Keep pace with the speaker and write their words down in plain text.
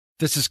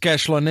This is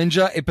Cashflow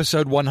Ninja,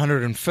 episode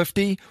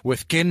 150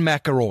 with Ken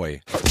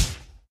McElroy.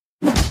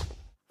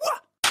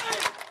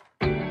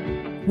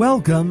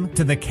 Welcome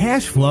to the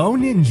Cashflow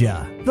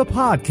Ninja, the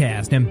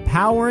podcast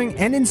empowering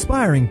and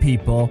inspiring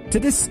people to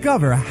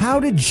discover how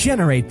to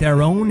generate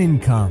their own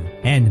income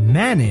and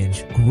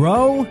manage,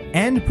 grow,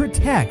 and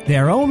protect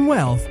their own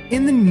wealth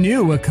in the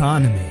new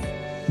economy.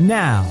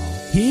 Now,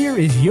 here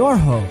is your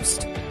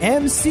host,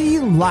 MC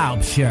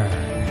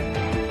Laubscher.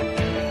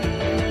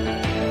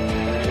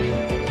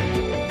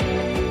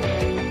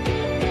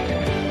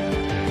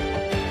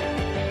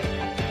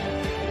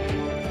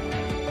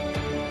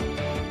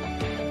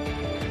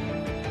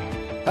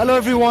 Hello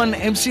everyone,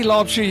 MC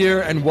Laubscher here,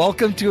 and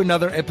welcome to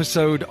another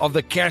episode of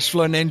the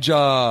Cashflow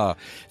Ninja.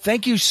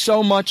 Thank you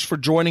so much for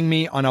joining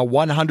me on our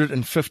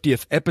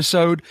 150th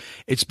episode.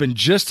 It's been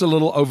just a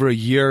little over a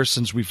year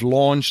since we've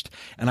launched,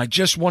 and I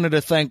just wanted to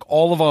thank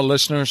all of our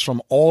listeners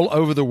from all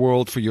over the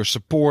world for your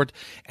support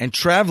and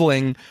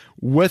traveling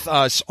with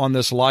us on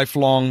this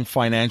lifelong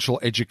financial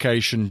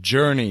education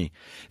journey.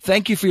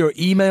 Thank you for your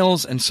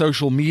emails and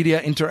social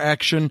media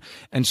interaction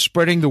and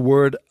spreading the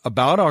word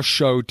about our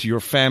show to your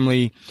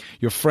family,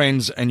 your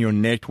friends, and your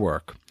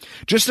network.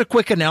 Just a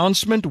quick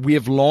announcement. We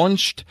have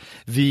launched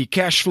the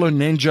Cashflow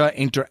Ninja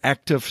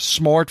interactive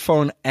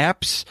smartphone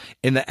apps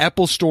in the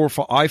Apple Store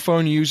for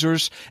iPhone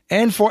users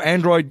and for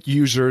Android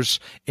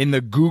users in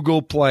the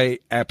Google Play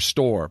App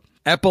Store.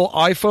 Apple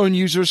iPhone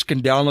users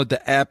can download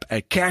the app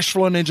at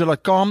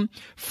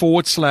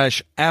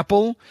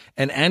cashflowninja.com/Apple,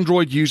 and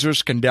Android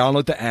users can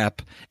download the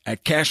app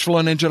at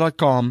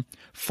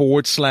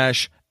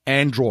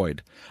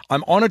cashflowninja.com/Android.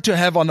 I'm honored to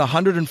have on the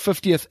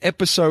 150th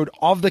episode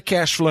of the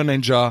Cashflow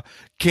Ninja,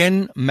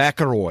 Ken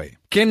McElroy.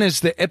 Ken is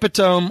the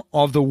epitome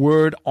of the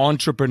word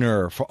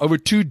entrepreneur. For over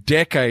 2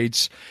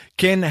 decades,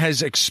 Ken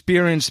has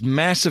experienced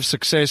massive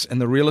success in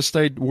the real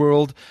estate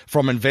world,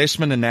 from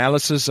investment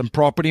analysis and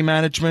property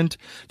management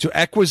to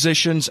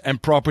acquisitions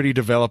and property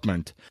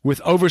development.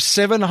 With over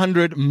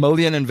 $700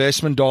 million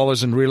investment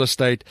dollars in real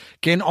estate,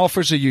 Ken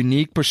offers a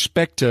unique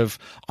perspective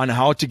on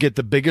how to get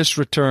the biggest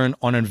return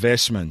on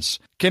investments.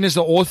 Ken is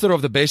the author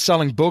of the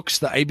best-selling books,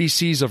 The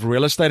ABCs of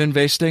Real Estate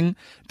Investing,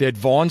 The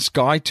Advanced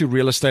Guide to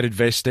Real Estate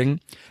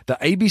Investing, The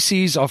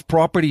ABCs of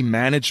Property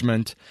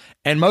Management,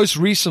 and most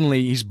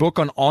recently, his book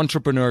on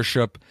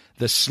entrepreneurship,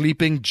 The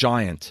Sleeping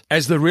Giant.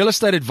 As the real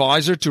estate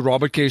advisor to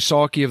Robert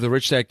Kiyosaki of the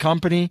Rich Dad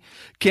Company,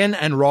 Ken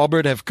and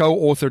Robert have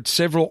co-authored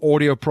several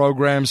audio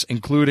programs,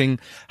 including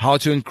How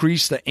to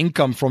Increase the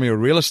Income from Your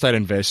Real Estate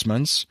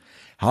Investments,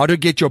 How to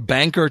Get Your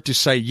Banker to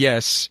Say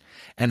Yes,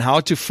 and How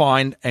to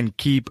Find and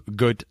Keep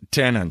Good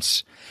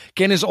Tenants.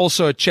 Ken is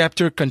also a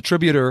chapter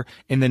contributor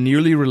in the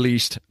newly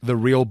released The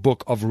Real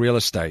Book of Real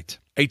Estate.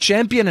 A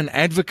champion and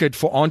advocate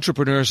for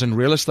entrepreneurs and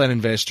real estate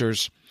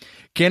investors,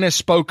 Ken has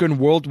spoken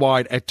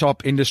worldwide at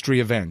top industry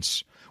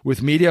events.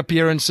 With media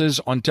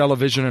appearances on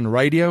television and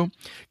radio,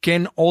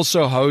 Ken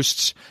also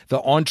hosts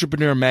the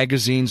Entrepreneur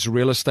Magazine's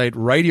real estate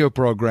radio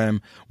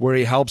program, where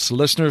he helps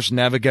listeners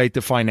navigate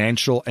the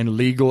financial and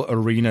legal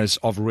arenas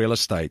of real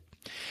estate.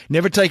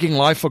 Never taking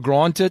life for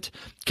granted,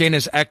 Ken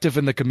is active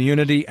in the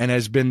community and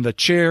has been the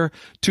chair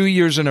 2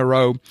 years in a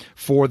row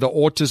for the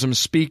Autism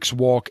Speaks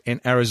Walk in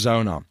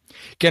Arizona.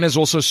 Ken has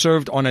also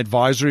served on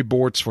advisory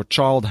boards for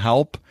Child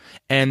Help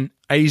and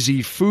AZ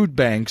Food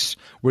Banks,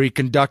 where he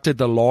conducted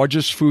the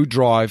largest food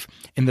drive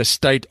in the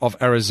state of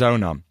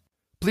Arizona.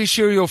 Please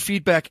share your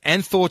feedback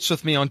and thoughts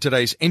with me on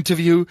today's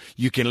interview.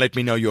 You can let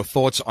me know your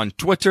thoughts on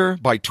Twitter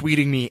by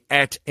tweeting me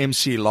at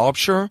MC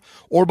Laubscher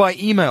or by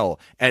email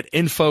at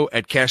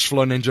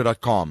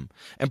info@cashflowninja.com.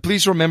 And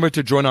please remember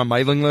to join our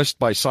mailing list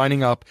by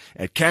signing up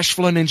at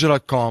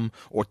cashflowninja.com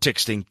or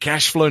texting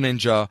Cashflow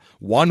Ninja,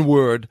 one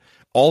word,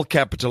 all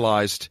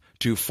capitalized,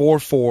 to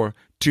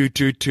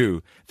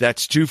 44222.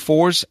 That's 2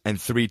 4s and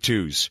 3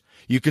 2s.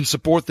 You can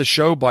support the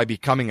show by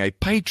becoming a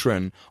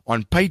patron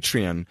on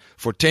Patreon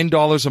for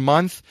 $10 a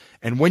month.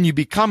 And when you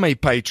become a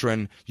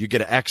patron, you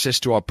get access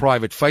to our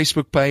private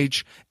Facebook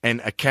page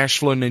and a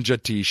Cashflow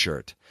Ninja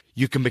t-shirt.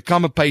 You can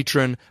become a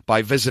patron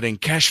by visiting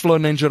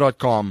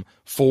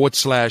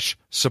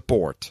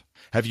cashflowninja.com/support.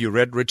 Have you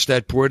read Rich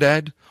Dad Poor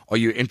Dad? Are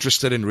you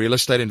interested in real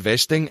estate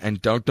investing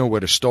and don't know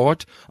where to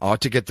start or how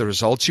to get the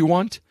results you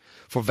want?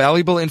 For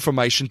valuable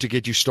information to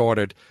get you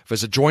started,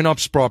 visit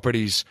JoinOps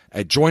Properties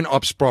at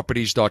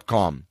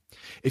joinopsproperties.com.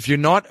 If you're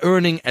not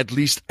earning at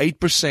least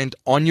 8%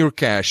 on your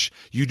cash,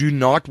 you do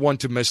not want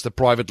to miss the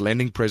private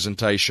lending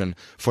presentation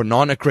for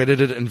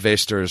non-accredited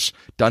investors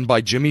done by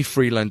Jimmy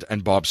Freeland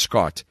and Bob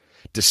Scott.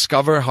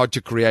 Discover how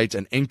to create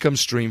an income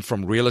stream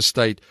from real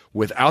estate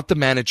without the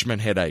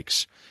management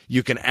headaches.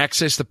 You can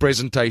access the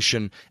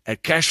presentation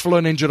at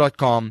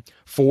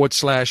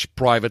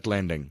cashflowninja.com/private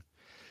lending.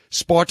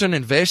 Spartan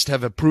Invest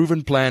have a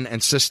proven plan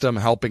and system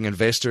helping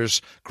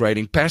investors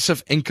creating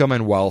passive income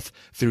and wealth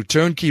through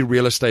turnkey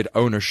real estate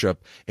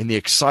ownership in the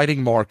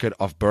exciting market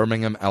of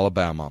Birmingham,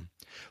 Alabama.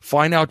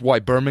 Find out why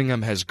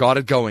Birmingham has got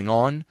it going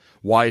on,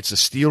 why it's a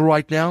steal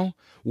right now,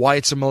 why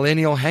it's a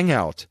millennial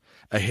hangout,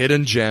 a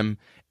hidden gem,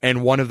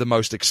 and one of the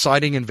most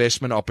exciting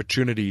investment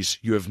opportunities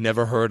you have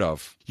never heard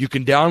of. You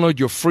can download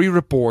your free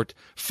report,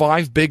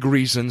 5 Big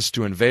Reasons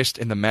to Invest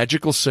in the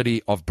Magical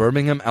City of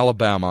Birmingham,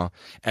 Alabama,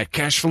 at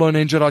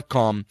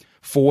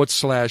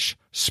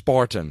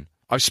cashflowninja.com/Spartan.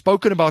 I've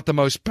spoken about the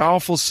most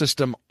powerful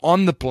system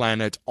on the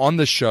planet on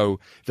the show,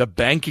 the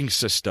banking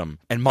system.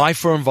 And my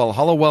firm,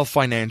 Valhalla Wealth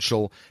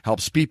Financial,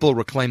 helps people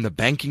reclaim the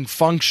banking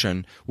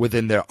function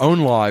within their own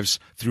lives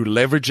through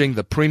leveraging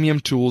the premium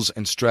tools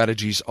and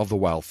strategies of the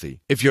wealthy.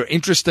 If you're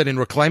interested in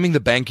reclaiming the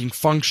banking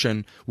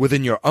function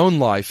within your own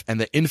life and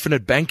the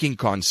infinite banking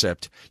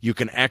concept, you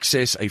can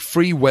access a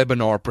free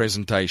webinar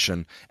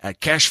presentation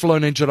at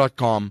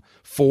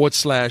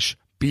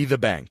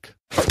cashflowninja.com/be-the-bank.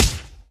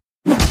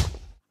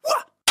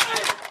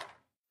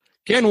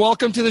 Ken,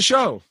 welcome to the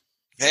show.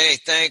 Hey,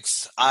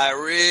 thanks. I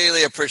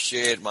really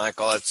appreciate it,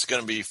 Michael. It's going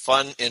to be a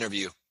fun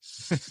interview.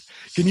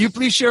 Can you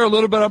please share a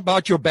little bit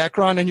about your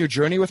background and your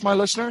journey with my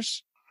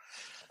listeners?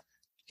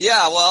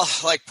 Yeah, well,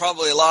 like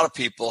probably a lot of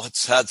people,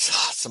 it's had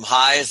some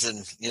highs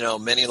and,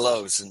 many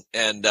lows.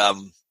 And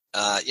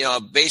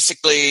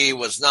basically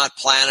was not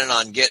planning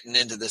on getting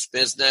into this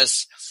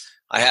business.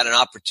 I had an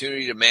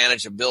opportunity to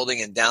manage a building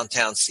in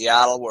downtown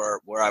Seattle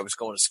where I was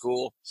going to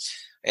school.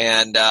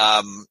 And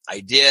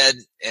I did,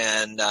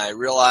 and I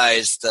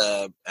realized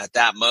at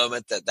that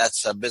moment that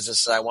that's a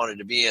business that I wanted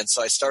to be in.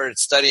 So I started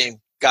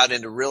studying, got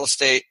into real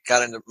estate,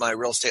 got into my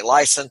real estate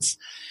license,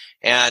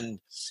 and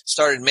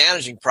started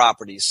managing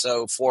properties.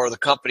 So for the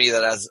company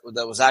that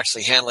was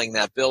actually handling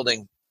that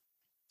building,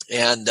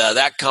 and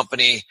that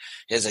company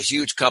is a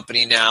huge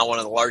company now, one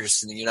of the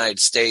largest in the United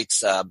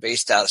States,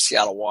 based out of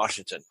Seattle,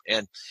 Washington.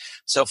 And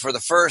so for the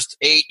first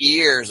 8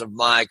 years of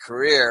my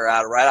career,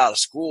 right out of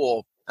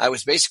school, I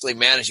was basically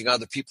managing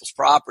other people's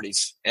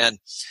properties, and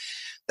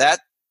that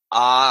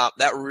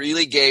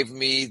really gave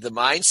me the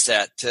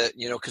mindset to,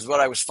 because what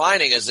I was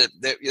finding is that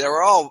they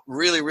were all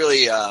really,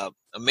 really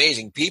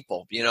amazing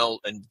people,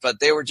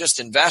 but they were just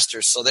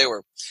investors, so they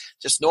were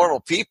just normal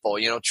people,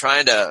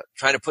 trying to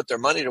put their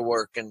money to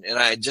work. And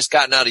I had just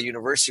gotten out of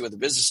university with a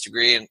business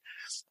degree, and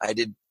I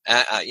did,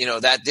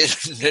 that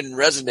didn't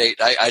resonate.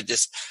 I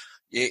just.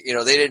 They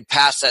didn't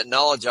pass that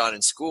knowledge on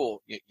in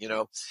school,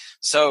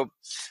 So,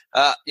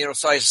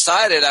 so I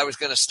decided I was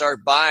going to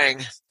start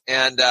buying,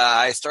 and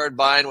I started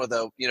buying with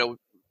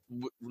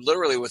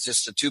literally with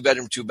just a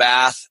 2-bedroom,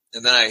 2-bath.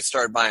 And then I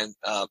started buying,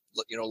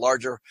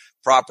 larger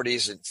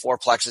properties and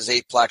 4-plexes,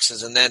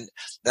 8-plexes. And then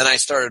I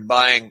started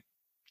buying,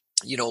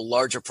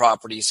 larger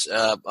properties,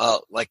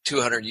 like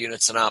 200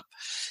 units and up,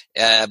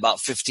 about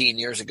 15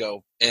 years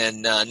ago,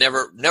 and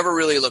never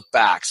really looked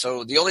back.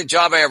 So the only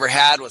job I ever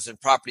had was in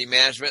property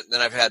management, and then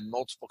I've had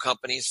multiple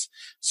companies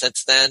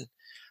since then.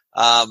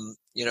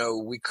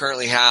 We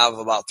currently have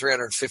about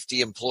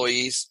 350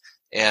 employees,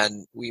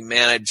 and we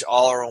manage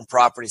all our own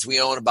properties.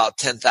 We own about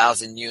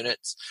 10,000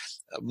 units,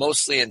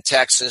 mostly in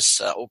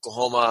Texas,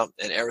 Oklahoma,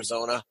 and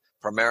Arizona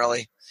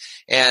primarily.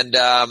 And,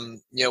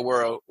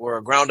 we're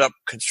a ground up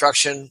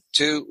construction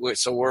too.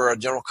 So we're a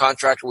general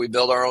contractor. We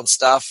build our own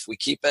stuff. We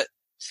keep it.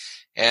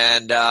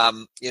 And, I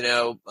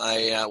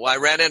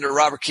ran into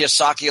Robert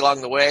Kiyosaki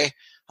along the way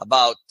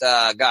about,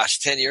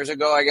 10 years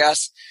ago, I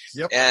guess.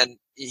 Yep. And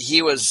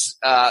he was,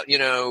 a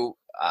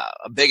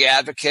big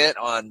advocate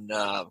on,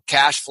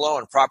 cash flow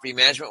and property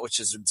management, which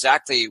is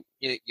exactly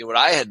what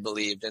I had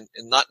believed. And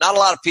not a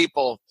lot of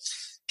people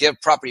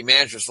give property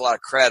managers a lot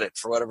of credit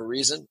for whatever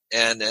reason.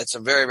 And it's a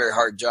very, very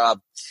hard job.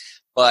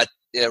 But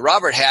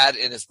Robert had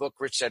in his book,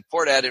 Rich Dad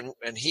Poor Dad,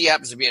 and he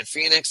happens to be in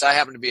Phoenix. I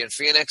happen to be in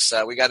Phoenix.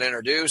 We got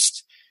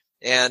introduced,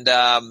 and,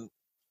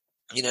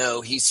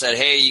 he said,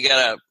 hey, you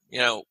gotta,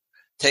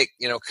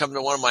 come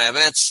to one of my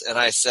events. And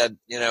I said,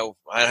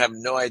 I have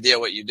no idea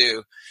what you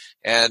do.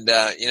 And,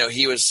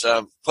 he was,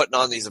 putting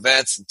on these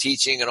events and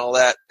teaching and all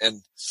that.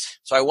 And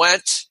so I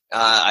went,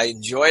 I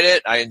enjoyed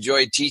it. I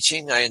enjoyed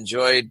teaching. I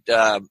enjoyed,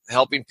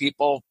 helping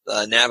people,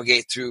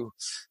 navigate through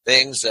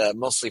things,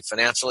 mostly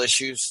financial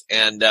issues.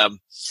 And,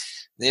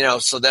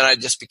 so then I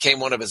just became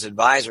one of his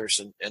advisors,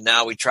 and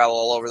now we travel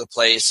all over the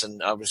place,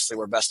 and obviously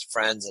we're best of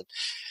friends.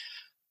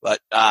 But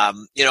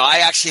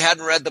I actually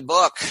hadn't read the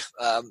book,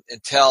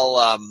 until,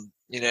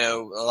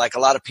 like a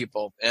lot of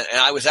people, and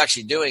I was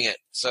actually doing it.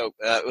 So,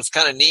 it was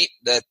kind of neat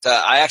that,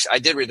 I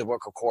did read the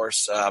book, of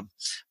course,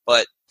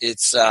 but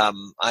it's,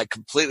 I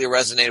completely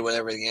resonated with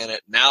everything in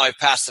it. Now I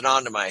passed it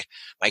on to my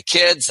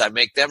kids. I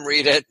make them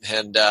read it,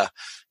 and,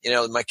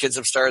 my kids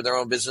have started their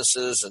own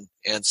businesses,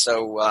 and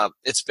so,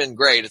 it's been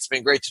great. It's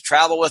been great to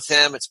travel with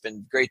him. It's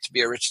been great to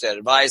be a Rich Dad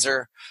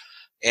advisor.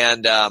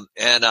 And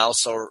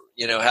also,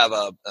 have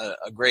a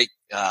great,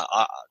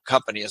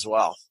 company as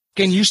well.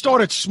 Ken, you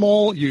started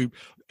small. You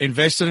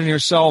invested in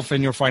yourself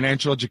and your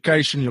financial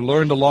education. You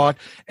learned a lot.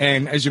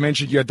 And as you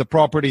mentioned, you had the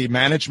property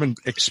management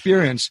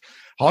experience.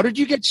 How did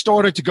you get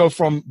started to go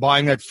from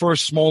buying that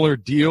first smaller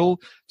deal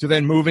to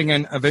then moving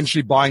and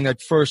eventually buying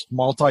that first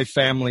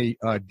multifamily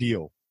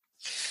deal?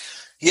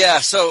 Yeah,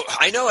 so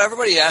I know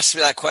everybody asks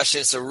me that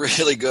question. It's a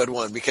really good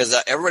one because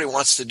everybody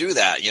wants to do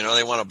that.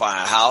 They want to buy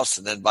a house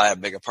and then buy a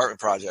big apartment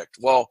project.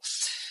 Well,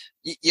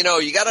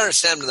 you got to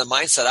understand the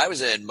mindset I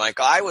was in,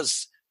 Michael. I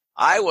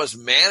was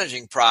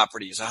managing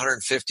properties,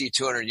 150,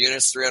 200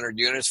 units, 300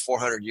 units,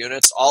 400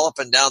 units, all up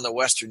and down the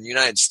Western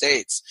United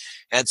States.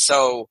 And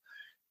so,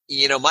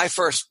 my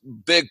first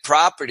big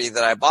property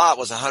that I bought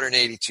was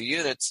 182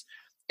 units.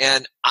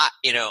 And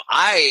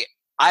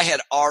I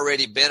had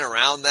already been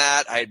around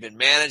that. I had been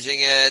managing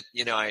it.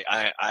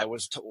 I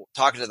was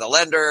talking to the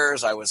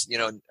lenders. I was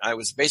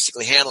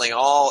basically handling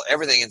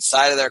everything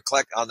inside of there,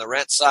 collect on the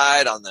rent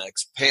side, on the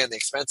paying the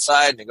expense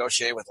side,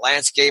 negotiating with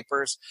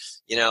landscapers,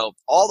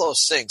 all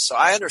those things. So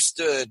I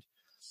understood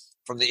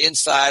from the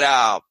inside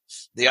out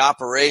the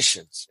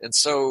operations.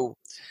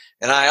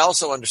 And I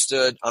also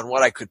understood on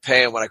what I could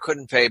pay and what I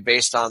couldn't pay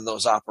based on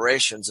those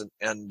operations.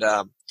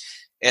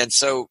 And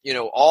so,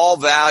 all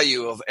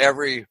value of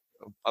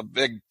a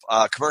big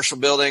commercial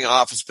building,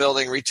 office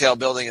building, retail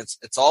building,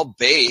 it's all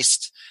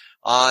based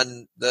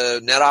on the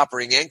net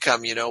operating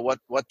income,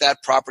 what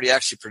that property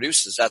actually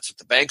produces. That's what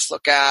the banks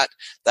look at.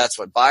 That's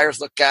what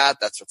buyers look at.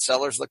 That's what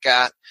sellers look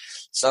at.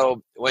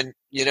 So and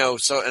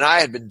I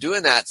had been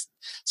doing that.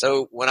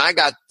 So when I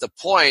got the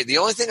point, the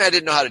only thing I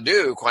didn't know how to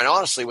do, quite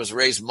honestly, was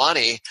raise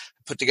money,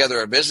 put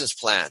together a business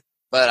plan.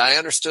 But I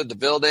understood the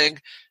building.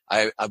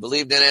 I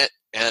believed in it.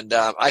 And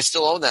I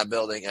still own that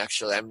building,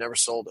 actually. I've never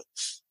sold it.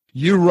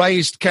 You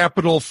raised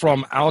capital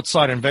from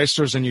outside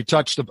investors, and you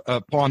touched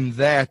upon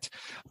that.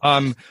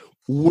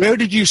 Where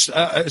did you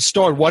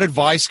start? What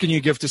advice can you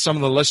give to some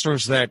of the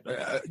listeners that,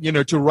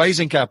 to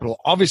raising capital?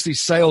 Obviously,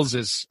 sales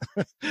is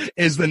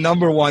the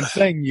number one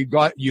thing.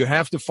 You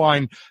have to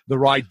find the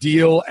right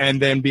deal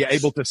and then be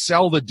able to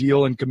sell the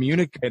deal and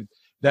communicate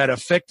that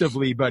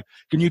effectively. But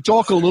can you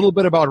talk a little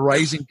bit about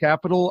raising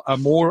capital,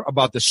 more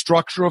about the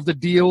structure of the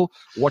deal,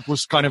 what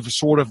was kind of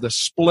sort of the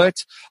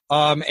split,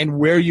 and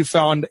where you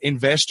found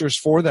investors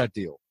for that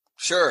deal?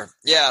 Sure.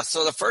 Yeah.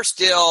 So the first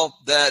deal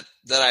that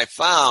I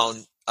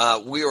found,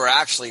 we were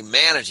actually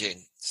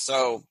managing.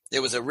 So it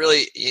was it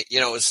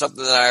was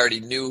something that I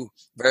already knew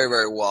very,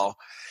 very well.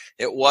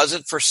 It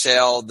wasn't for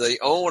sale. The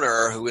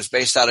owner, who was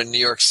based out of New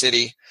York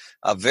City,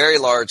 a very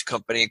large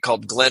company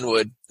called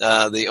Glenwood.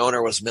 The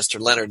owner was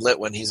Mr. Leonard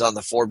Litwin. He's on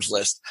the Forbes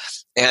list.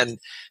 And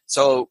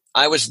so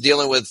I was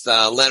dealing with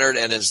Leonard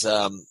and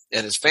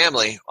his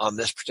family on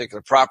this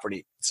particular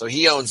property. So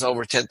he owns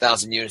over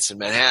 10,000 units in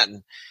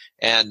Manhattan.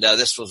 And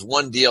this was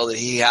one deal that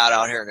he had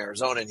out here in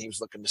Arizona, and he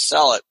was looking to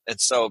sell it. And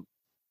so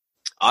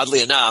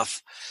oddly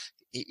enough,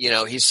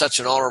 he's such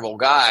an honorable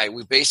guy.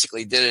 We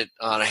basically did it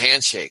on a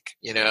handshake.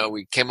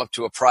 We came up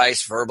to a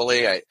price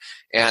verbally.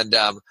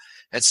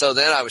 And so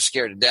then I was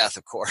scared to death,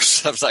 of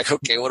course. I was like,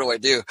 okay, what do I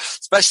do?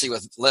 Especially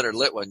with Leonard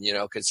Litwin,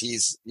 cause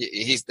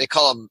they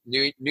call him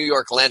New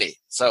York Lenny.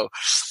 So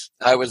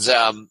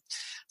the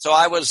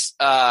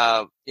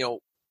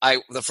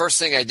first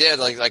thing I did,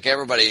 like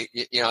everybody,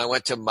 I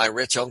went to my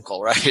rich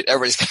uncle, right?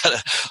 Everybody's got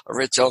a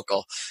rich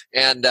uncle,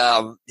 and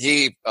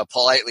he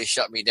politely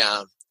shut me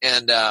down.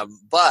 And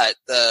but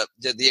the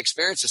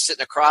experience of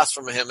sitting across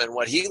from him and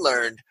what he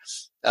learned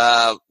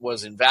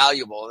was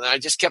invaluable. And I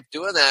just kept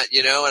doing that,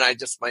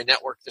 and my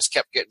network just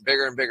kept getting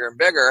bigger and bigger and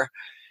bigger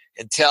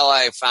until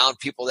I found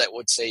people that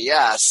would say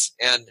yes.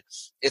 And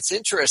it's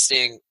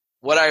interesting.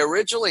 What I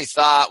originally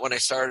thought when I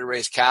started to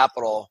raise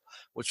capital,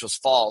 which was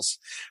false,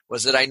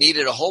 was that I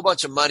needed a whole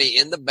bunch of money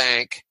in the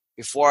bank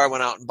before I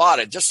went out and bought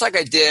it, just like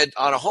I did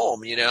on a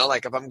home.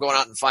 Like if I'm going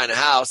out and find a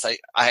house, I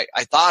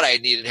thought I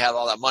needed to have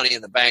all that money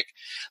in the bank,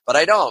 but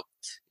I don't.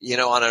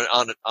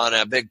 On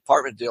a big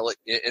apartment deal.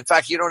 In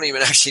fact, you don't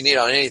even actually need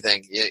on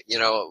anything.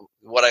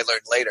 What I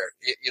learned later.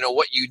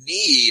 What you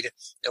need,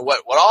 and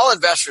what all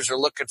investors are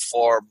looking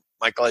for,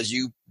 Michael, as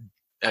you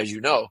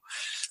know,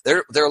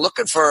 they're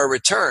looking for a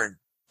return.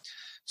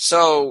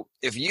 So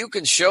if you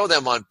can show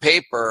them on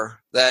paper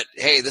that,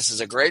 hey, this is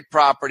a great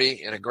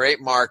property in a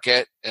great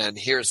market, and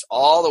here's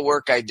all the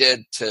work I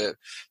did to,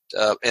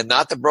 and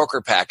not the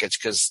broker package,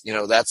 because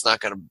that's not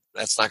going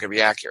to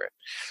be accurate.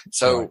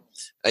 So,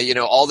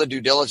 all the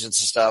due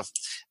diligence and stuff.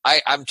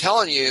 I'm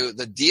telling you,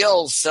 the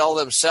deals sell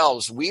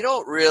themselves. We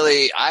don't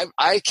really.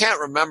 I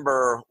can't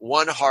remember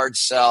one hard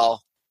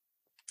sell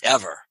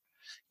ever.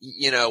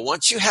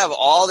 Once you have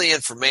all the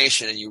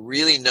information and you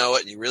really know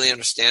it and you really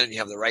understand it and you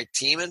have the right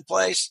team in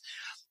place,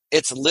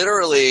 it's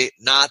literally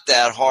not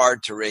that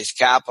hard to raise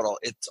capital.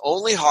 It's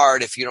only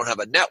hard if you don't have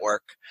a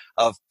network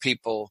of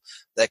people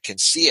that can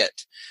see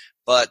it.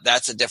 But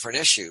that's a different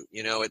issue.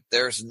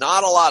 There's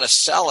not a lot of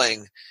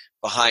selling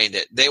behind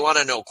it. They want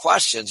to know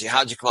questions.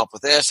 How'd you come up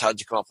with this? How'd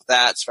you come up with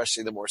that?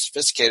 Especially the more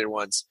sophisticated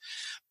ones.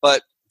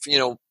 But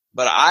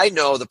I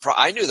knew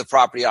the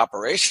property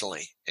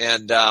operationally.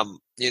 And,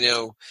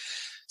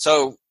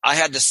 so I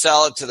had to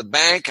sell it to the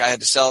bank. I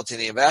had to sell it to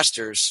the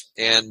investors.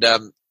 And,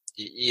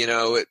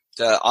 it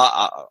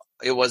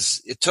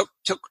took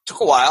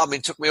a while. I mean,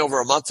 it took me over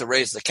a month to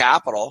raise the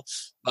capital,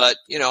 but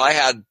I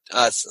had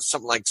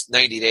something like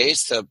 90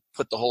 days to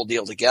put the whole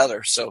deal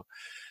together. So,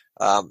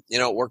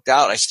 it worked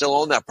out. I still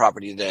own that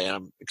property today, and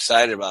I'm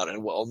excited about it.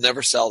 And I'll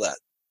never sell that.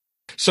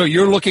 So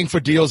you're looking for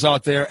deals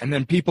out there, and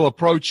then people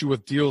approach you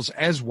with deals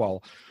as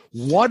well.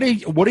 What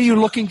are you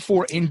looking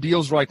for in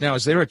deals right now?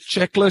 Is there a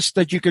checklist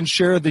that you can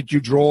share that you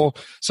draw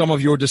some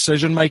of your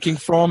decision making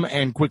from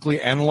and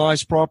quickly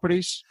analyze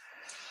properties?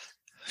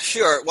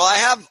 Sure. Well, I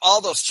have all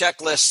those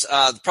checklists.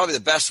 Probably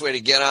the best way to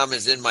get them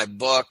is in my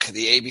book,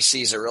 The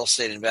ABCs of Real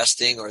Estate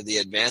Investing, or The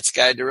Advanced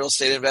Guide to Real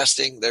Estate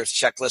Investing. There's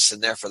checklists in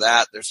there for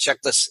that. There's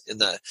checklists in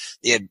the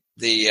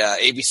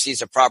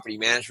ABCs of Property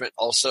Management.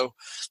 Also,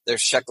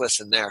 there's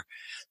checklists in there.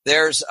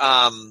 There's,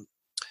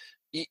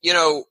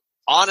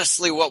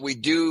 honestly, what we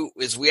do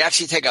is we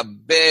actually take a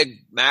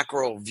big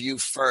macro view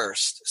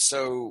first.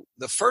 So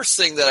the first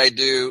thing that I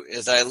do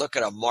is I look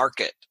at a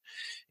market.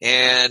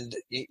 And,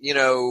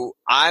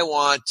 I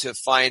want to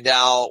find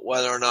out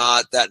whether or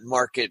not that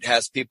market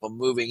has people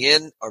moving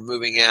in or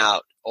moving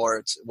out,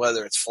 or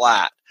whether it's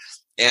flat.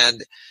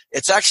 And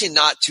it's actually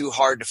not too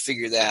hard to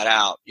figure that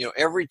out.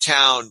 Every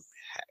town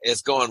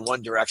is going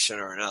one direction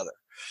or another.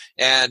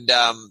 And,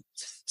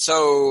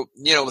 so,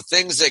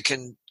 things that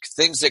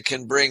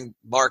can bring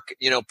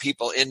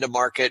people into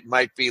market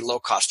might be low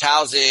cost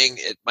housing.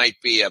 It might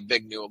be a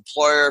big new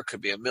employer,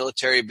 could be a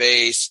military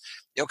base,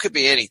 could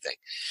be anything.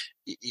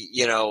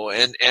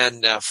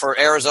 For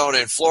Arizona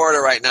and Florida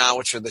right now,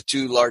 which are the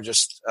two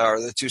largest, or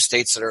the two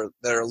states that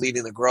are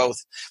leading the growth,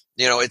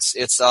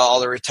 it's all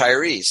the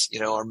retirees,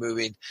 are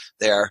moving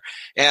there.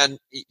 And,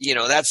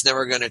 that's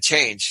never going to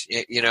change,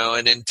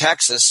 and in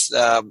Texas,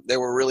 they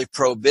were really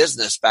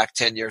pro-business back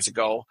 10 years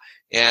ago.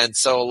 And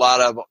so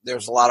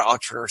there's a lot of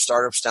entrepreneur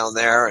startups down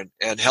there,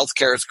 and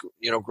healthcare is,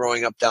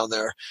 growing up down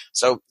there.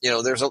 So,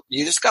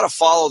 you just got to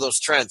follow those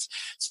trends.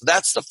 So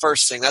that's the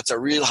first thing. That's a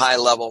real high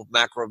level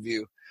macro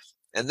view.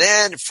 And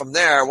then from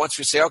there, once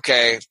we say,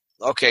 okay,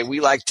 we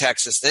like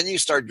Texas, then you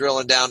start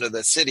drilling down to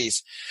the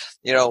cities,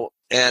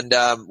 and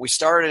we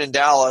started in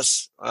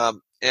Dallas,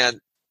 and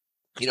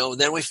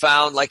then we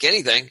found, like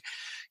anything,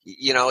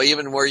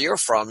 even where you're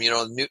from,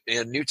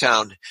 in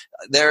Newtown,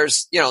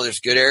 there's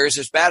good areas,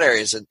 there's bad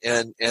areas.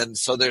 And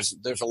so there's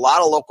a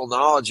lot of local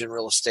knowledge in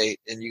real estate,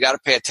 and you got to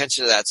pay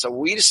attention to that. So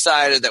we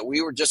decided that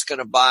we were just going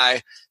to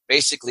buy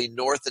basically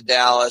north of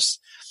Dallas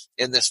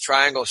in this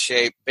triangle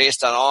shape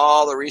based on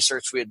all the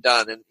research we had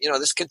done. And,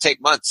 this can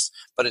take months,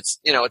 but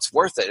it's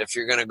worth it if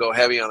you're going to go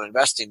heavy on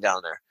investing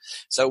down there.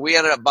 So we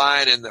ended up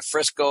buying in the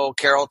Frisco,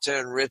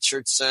 Carrollton,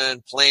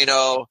 Richardson,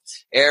 Plano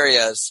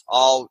areas.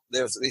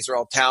 These are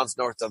all towns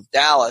north of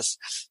Dallas.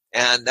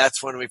 And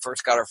that's when we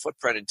first got our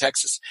footprint in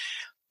Texas.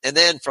 And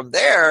then from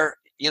there,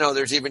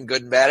 there's even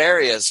good and bad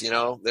areas.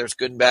 There's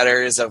good and bad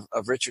areas of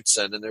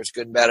Richardson, and there's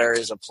good and bad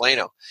areas of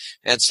Plano.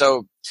 And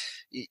so,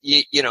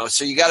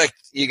 so you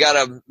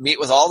gotta meet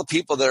with all the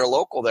people that are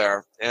local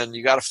there, and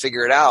you gotta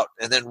figure it out.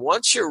 And then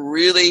once you're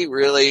really,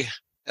 really,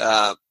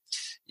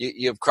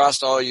 you've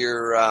crossed all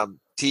your,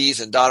 T's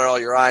and dotted all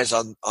your I's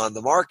on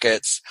the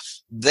markets,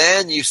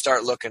 then you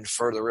start looking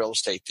for the real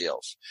estate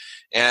deals.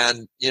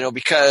 And,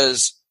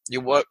 because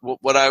what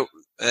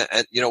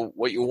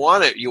you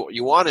want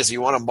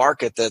a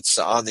market that's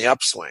on the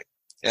upswing.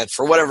 And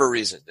for whatever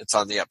reason, it's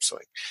on the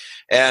upswing.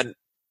 And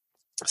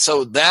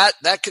so that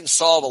can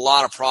solve a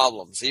lot of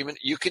problems.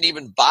 You can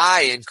even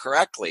buy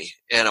incorrectly,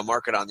 and a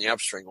market on the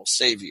upswing will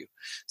save you.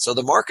 So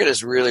the market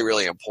is really,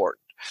 really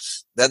important.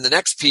 Then the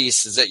next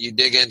piece is that you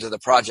dig into the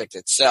project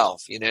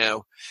itself, and,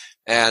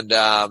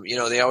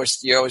 you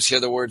always hear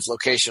the words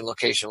location,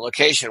 location,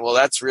 location. Well,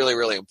 that's really,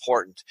 really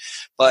important.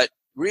 But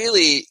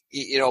really,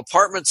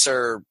 apartments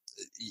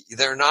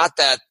they're not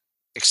that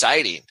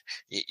exciting.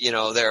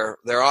 They're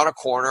on a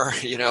corner,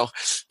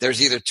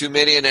 there's either too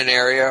many in an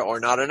area or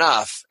not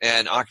enough,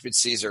 and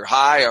occupancies are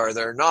high or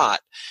they're not.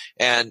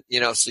 And,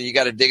 so you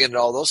got to dig into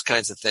all those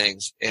kinds of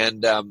things.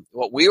 And,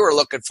 what we were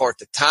looking for at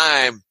the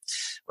time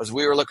was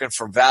we were looking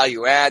for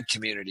value add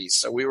communities.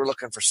 So we were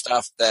looking for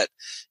stuff that,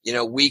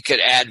 we could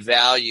add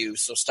value.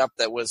 So stuff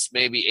that was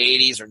maybe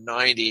 80s or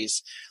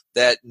 90s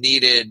that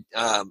needed,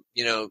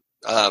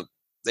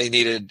 they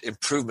needed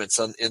improvements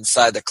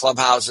inside the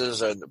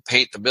clubhouses, and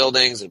paint the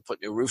buildings and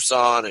put new roofs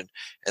on. And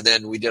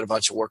then we did a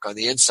bunch of work on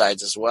the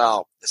insides as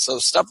well. So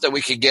stuff that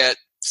we could get,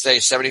 say,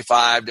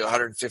 $75 to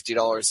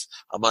 $150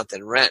 a month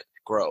in rent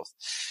growth.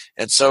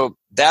 And so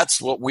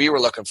that's what we were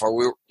looking for.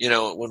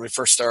 When we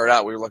first started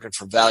out, we were looking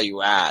for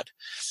value add.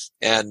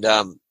 And,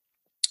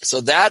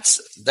 so that's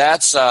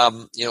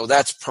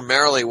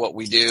primarily what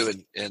we do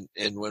and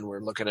when we're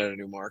looking at a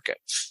new market.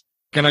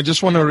 And I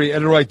just want to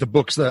reiterate the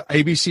books, the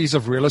ABCs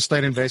of Real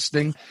Estate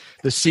Investing,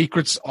 The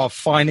Secrets of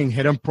Finding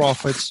Hidden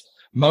Profits.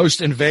 Most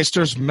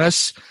investors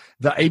miss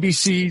the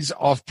ABCs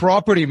of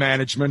Property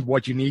Management,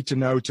 what you need to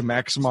know to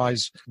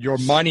maximize your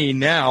money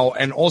now,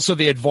 and also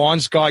the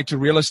Advanced Guide to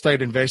Real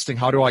Estate Investing,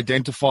 how to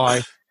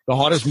identify the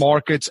hottest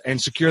markets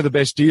and secure the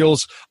best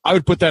deals. I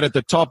would put that at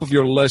the top of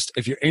your list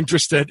if you're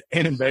interested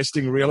in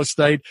investing in real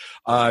estate.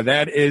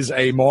 That is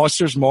a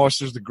master's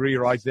degree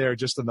right there,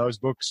 just in those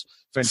books.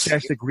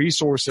 Fantastic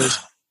resources.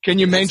 Can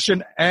you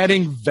mention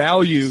adding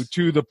value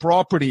to the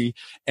property?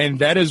 And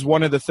that is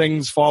one of the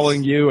things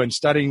following you and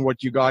studying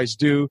what you guys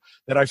do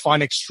that I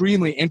find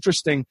extremely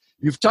interesting.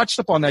 You've touched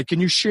upon that. Can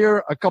you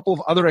share a couple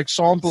of other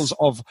examples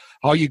of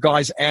how you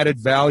guys added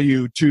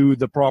value to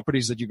the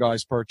properties that you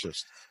guys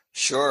purchased?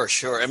 Sure.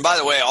 And by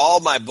the way, all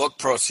my book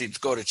proceeds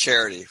go to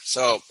charity.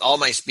 So all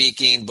my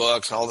speaking,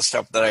 books, all the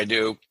stuff that I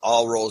do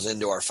all rolls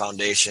into our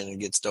foundation and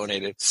gets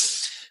donated.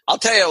 I'll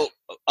tell you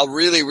a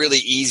really, really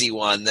easy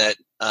one that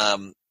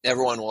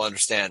everyone will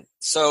understand.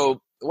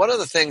 So one of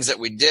the things that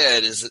we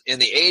did is in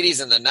the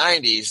 80s and the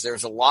 90s,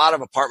 there's a lot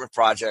of apartment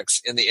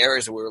projects in the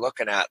areas that we were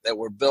looking at that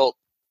were built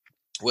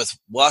with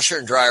washer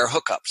and dryer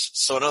hookups.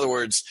 So in other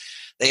words,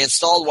 they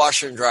installed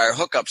washer and dryer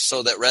hookups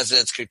so that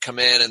residents could come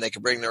in and they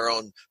could bring their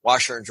own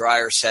washer and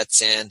dryer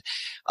sets in,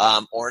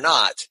 or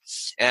not.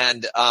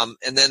 And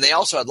then they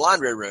also had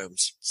laundry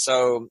rooms.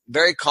 So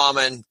very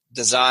common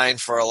design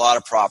for a lot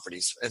of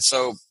properties. And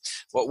so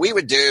what we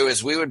would do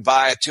is we would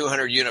buy a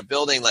 200 unit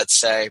building, let's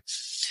say,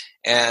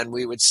 and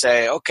we would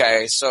say,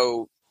 okay,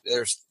 so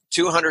there's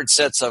 200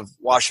 sets of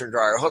washer and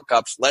dryer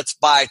hookups. Let's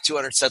buy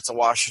 200 sets of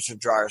washers and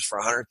dryers for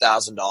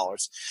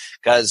 $100,000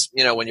 because,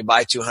 when you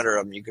buy 200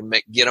 of them, you can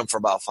get them for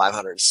about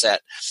 $500 a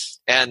set.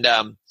 And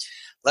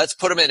let's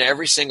put them in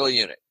every single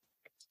unit.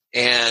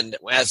 And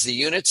as the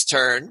units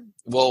turn,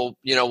 we'll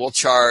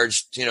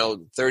charge,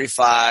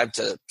 $35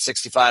 to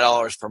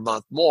 $65 per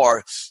month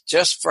more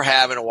just for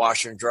having a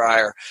washer and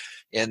dryer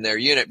in their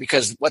unit,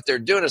 because what they're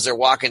doing is they're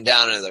walking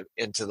down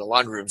into the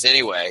laundry rooms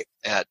anyway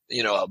at,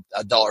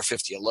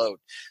 $1.50 a load.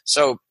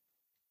 So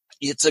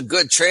it's a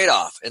good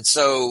trade-off. And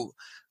so,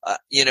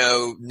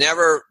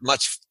 never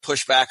much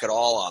pushback at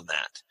all on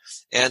that.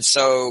 And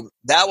so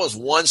that was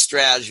one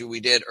strategy we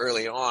did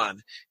early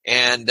on.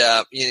 And,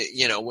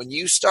 when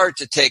you start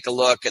to take a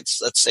look at,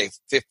 let's say,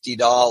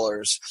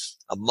 $50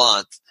 a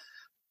month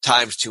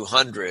times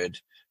 200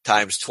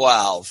 times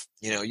 12,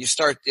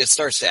 it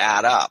starts to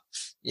add up,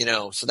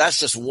 so that's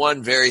just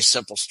one very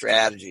simple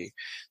strategy.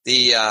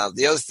 The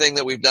other thing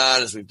that we've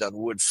done is we've done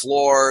wood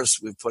floors.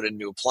 We've put in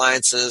new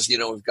appliances.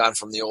 We've gone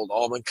from the old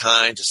almond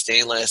kind to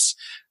stainless.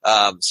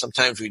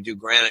 Sometimes we do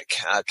granite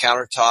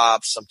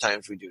countertops.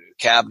 Sometimes we do new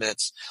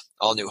cabinets,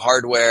 all new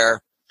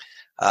hardware.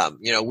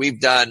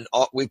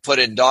 We've put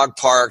in dog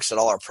parks at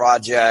all our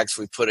projects.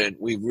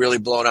 We've really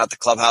blown out the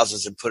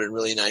clubhouses and put in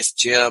really nice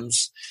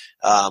gyms.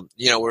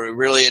 We're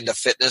really into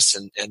fitness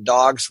and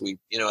dogs.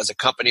 As a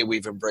company,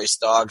 we've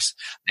embraced dogs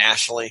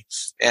nationally.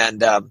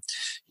 And,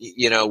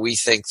 we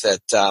think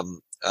that,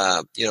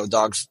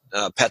 dogs,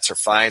 pets are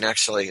fine,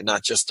 actually,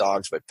 not just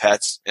dogs, but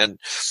pets. And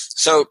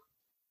so,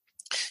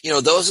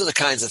 those are the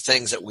kinds of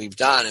things that we've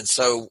done. And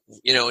so,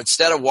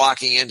 instead of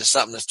walking into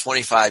something that's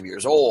 25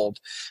 years old,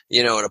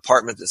 an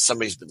apartment that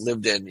somebody's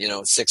lived in,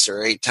 6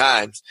 or 8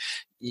 times,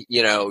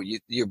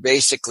 you're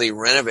basically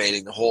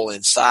renovating the whole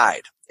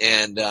inside.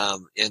 And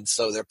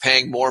so they're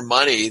paying more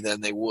money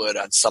than they would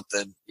on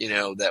something,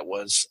 that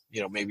was,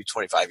 maybe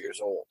 25 years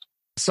old.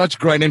 Such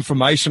great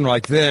information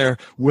right there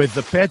with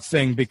the pet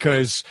thing,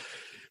 because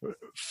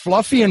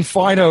Fluffy and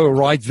Fido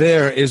right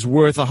there is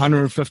worth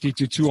 $150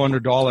 to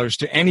 $200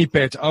 to any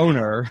pet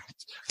owner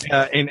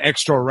in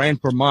extra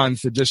rent per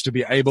month, just to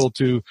be able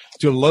to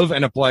live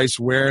in a place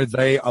where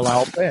they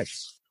allow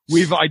pets.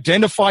 We've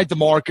identified the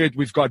market.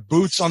 We've got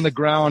boots on the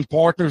ground,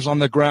 partners on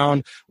the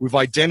ground. We've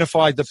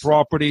identified the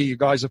property. You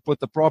guys have put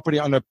the property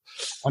on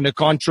the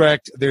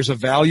contract. There's a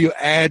value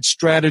add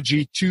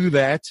strategy to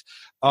that.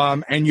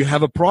 And you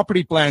have a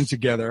property plan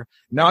together.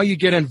 Now you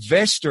get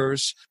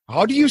investors.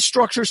 How do you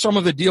structure some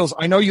of the deals?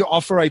 I know you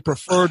offer a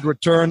preferred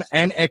return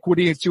and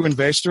equity to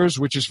investors,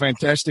 which is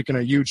fantastic and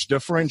a huge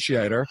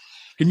differentiator.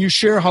 Can you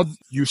share how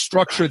you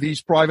structure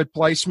these private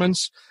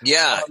placements?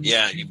 Yeah,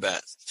 you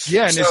bet.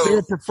 Yeah, and is there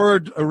a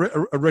preferred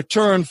a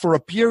return for a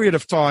period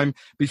of time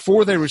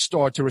before they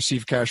start to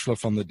receive cash flow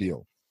from the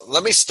deal?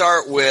 Let me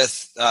start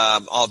with,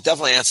 I'll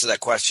definitely answer that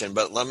question,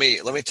 but let me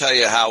tell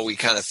you how we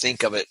kind of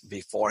think of it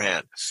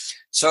beforehand.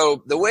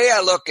 So the way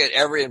I look at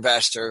every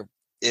investor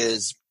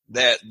is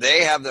that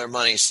they have their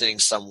money sitting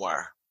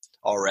somewhere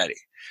already.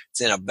 It's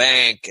in a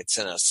bank, it's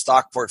in a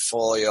stock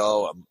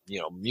portfolio, a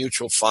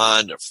mutual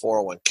fund or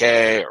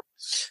 401k or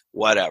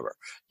whatever,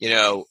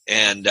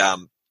 and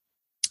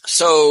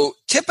so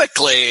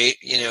typically,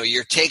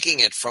 you're taking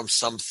it from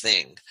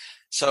something.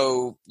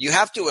 So you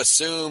have to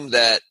assume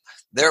that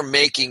they're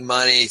making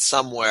money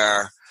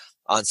somewhere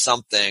on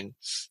something.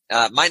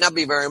 Might not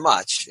be very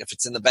much. If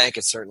it's in the bank,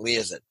 it certainly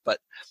isn't. But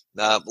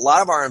a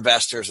lot of our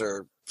investors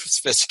are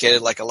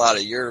sophisticated, like a lot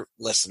of your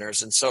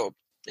listeners. And so,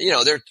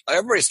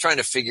 everybody's trying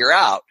to figure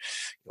out,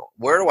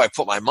 where do I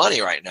put my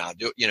money right now?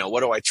 What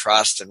do I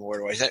trust and where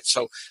do I think?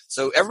 So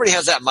everybody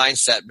has that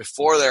mindset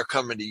before they're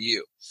coming to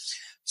you.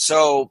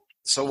 So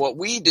what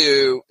we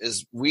do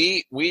is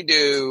we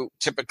do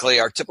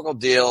typically, our typical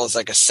deal is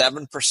like a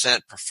 7%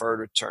 preferred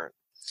return.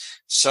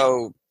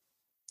 So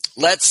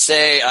let's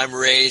say I'm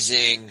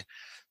raising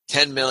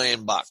 $10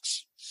 million.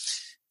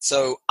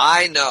 So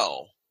I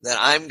know that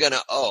I'm going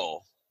to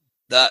owe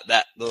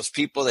those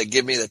people that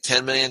give me the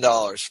 $10 million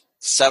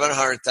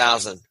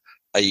 $700,000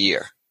 a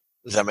year.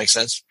 Does that make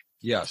sense?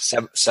 Yes.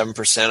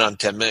 7% on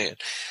 10 million.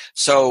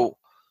 So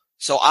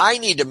I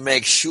need to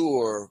make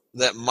sure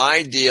that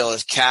my deal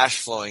is cash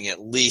flowing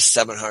at least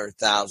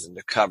 700,000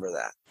 to cover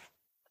that.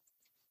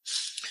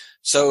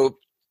 So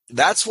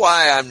that's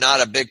why I'm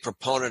not a big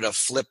proponent of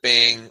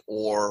flipping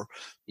or,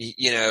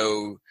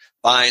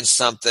 buying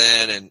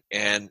something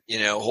and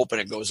hoping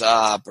it goes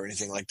up or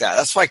anything like that.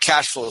 That's why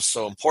cash flow is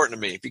so important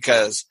to me,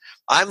 because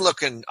I want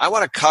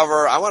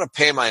to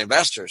pay my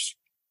investors.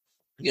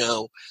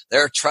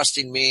 They're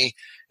trusting me,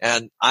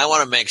 and I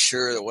want to make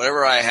sure that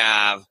whatever I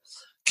have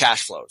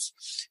cash flows.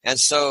 And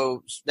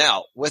so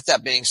now, with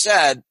that being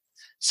said,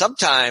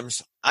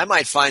 sometimes I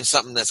might find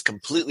something that's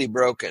completely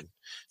broken,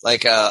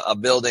 like a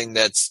building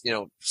that's,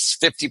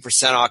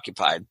 50%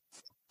 occupied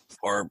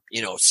or,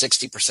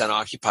 60%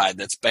 occupied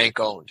that's bank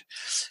owned.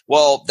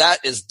 Well, that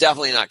is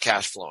definitely not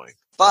cash flowing.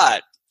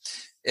 But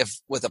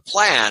if with a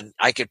plan,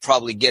 I could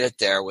probably get it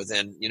there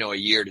within, a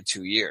year to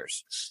 2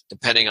 years,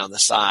 depending on the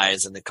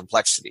size and the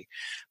complexity.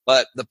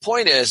 But the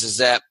point is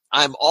that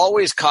I'm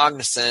always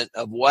cognizant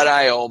of what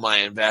I owe my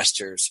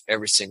investors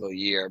every single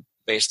year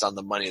based on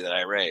the money that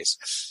I raise.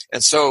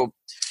 And so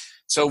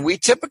we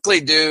typically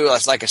do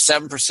like a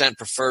 7%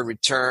 preferred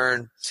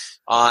return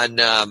on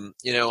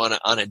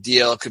a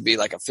deal. It could be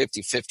like a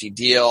 50-50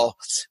 deal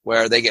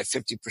where they get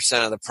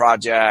 50% of the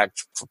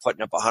project for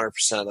putting up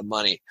 100% of the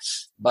money.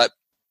 But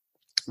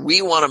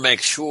we want to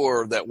make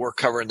sure that we're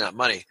covering that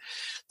money.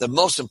 The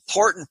most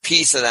important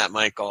piece of that,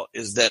 Michael,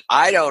 is that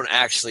I don't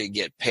actually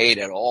get paid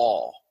at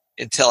all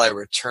until I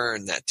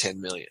return that 10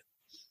 million.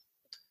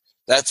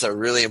 That's a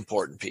really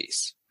important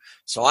piece.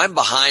 So I'm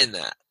behind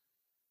that.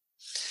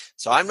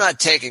 So I'm not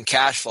taking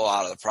cash flow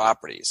out of the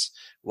properties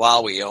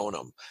while we own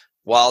them,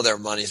 while their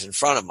money's in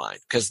front of mine,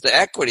 because the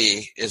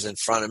equity is in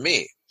front of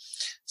me.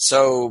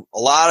 So a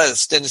lot of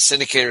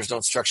syndicators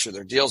don't structure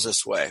their deals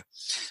this way,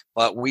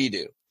 but we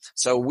do.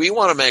 So we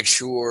want to make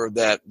sure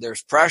that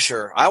there's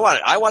pressure. I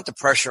want the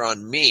pressure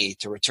on me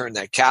to return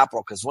that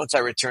capital, because once I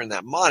return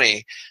that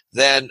money,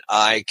 then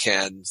I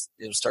can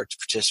start to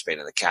participate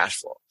in the cash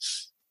flow.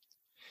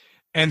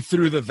 And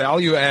through the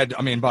value add,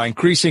 by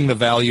increasing the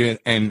value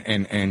and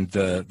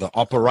the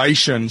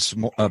operations,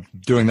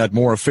 doing that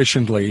more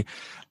efficiently,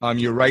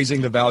 you're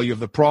raising the value of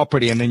the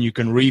property, and then you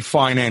can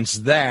refinance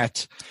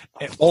that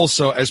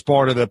also as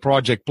part of the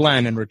project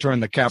plan and return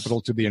the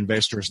capital to the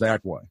investors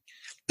that way.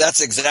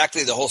 That's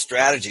exactly the whole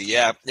strategy.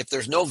 Yeah. If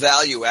there's no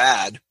value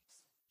add,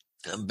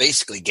 I'm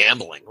basically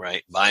gambling,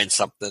 right? Buying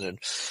something and,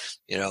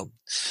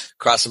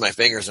 crossing my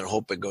fingers and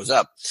hope it goes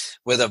up.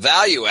 With a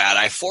value add,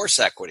 I force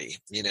equity.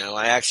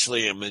 I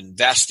actually am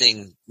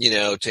investing,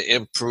 to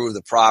improve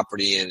the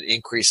property and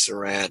increase the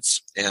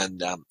rents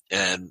and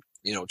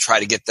try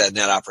to get that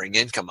net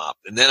operating income up.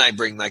 And then I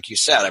bring, like you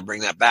said, I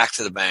bring that back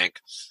to the bank,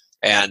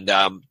 and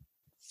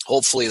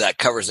hopefully that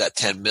covers that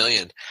 10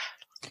 million.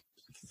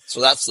 So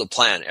that's the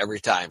plan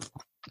every time.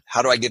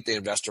 How do I get the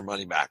investor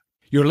money back?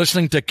 You're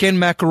listening to Ken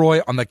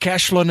McElroy on the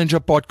Cashflow Ninja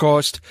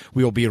podcast.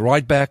 We will be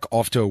right back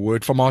after a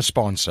word from our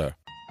sponsor.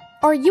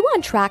 Are you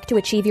on track to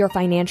achieve your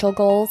financial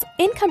goals?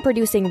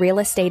 Income-producing real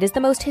estate is the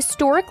most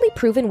historically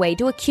proven way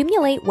to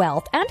accumulate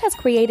wealth and has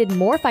created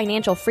more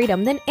financial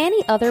freedom than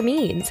any other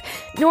means.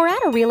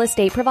 Norada Real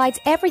Estate provides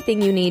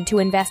everything you need to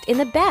invest in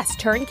the best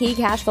turnkey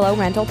cash flow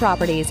rental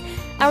properties.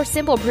 Our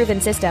simple, proven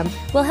system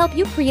will help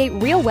you create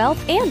real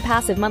wealth and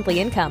passive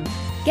monthly income.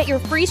 Get your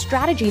free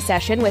strategy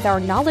session with our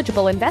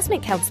knowledgeable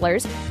investment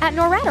counselors at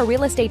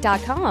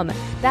noradarealestate.com.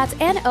 That's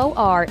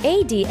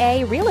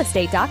NORADA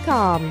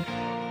realestate.com.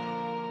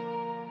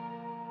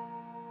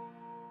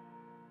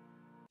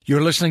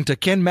 You're listening to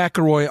Ken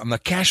McElroy on the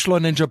Cashflow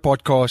Ninja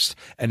podcast,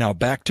 and now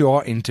back to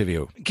our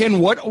interview. Ken,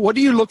 what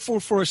do you look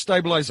for a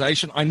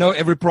stabilization? I know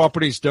every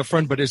property is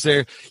different, but is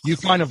there, you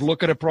kind of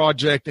look at a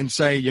project and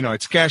say,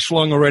 it's cash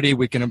flowing already,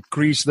 we can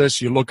increase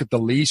this. You look at the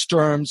lease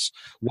terms,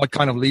 what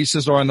kind of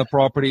leases are in the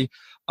property.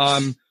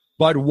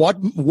 But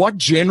what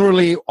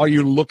generally are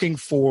you looking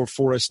for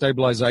a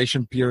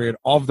stabilization period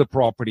of the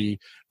property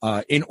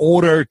in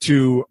order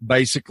to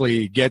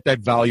basically get that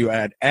value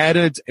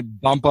added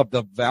and bump up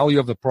the value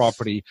of the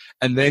property,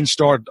 and then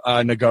start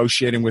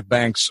negotiating with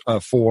banks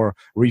for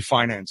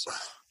refinancing?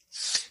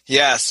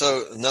 Yeah,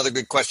 so another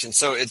good question.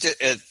 So it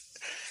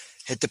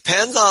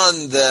depends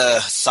on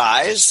the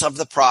size of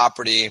the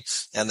property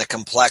and the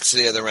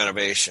complexity of the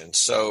renovation.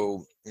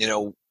 So,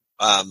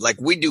 like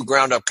we do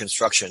ground up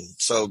construction.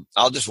 So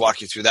I'll just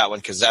walk you through that one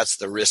because that's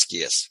the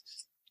riskiest.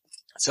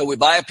 So we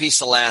buy a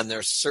piece of land.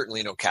 There's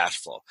certainly no cash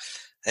flow.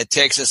 It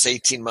takes us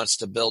 18 months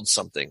to build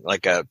something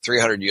like a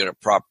 300 unit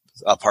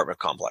apartment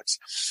complex.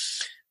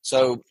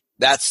 So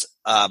that's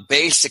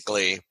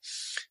basically,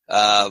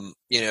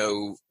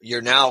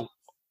 you're now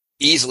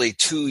easily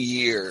 2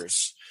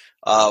 years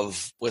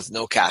with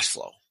no cash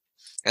flow.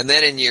 And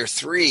then in year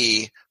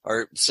 3,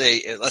 or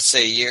let's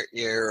say year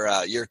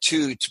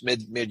 2 to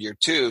mid year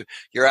 2,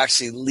 you're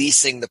actually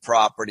leasing the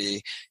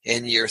property.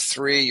 In year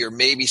 3, you're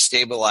maybe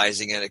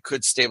stabilizing it. It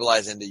could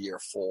stabilize into year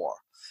 4.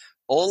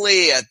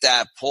 Only at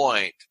that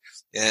point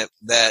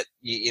that,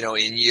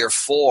 in year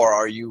 4,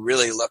 are you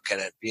really looking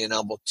at being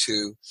able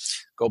to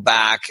go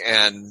back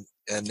and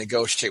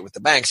negotiate with the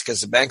banks,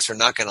 because the banks are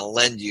not going to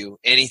lend you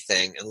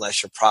anything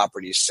unless your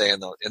property is, say, in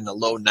the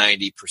low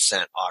 90%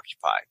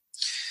 occupied.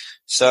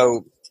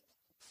 So,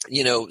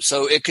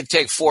 so it could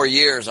take 4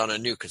 years on a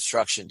new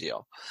construction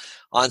deal.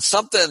 On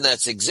something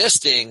that's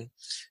existing,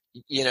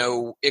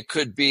 it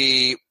could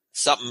be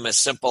something as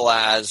simple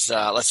as,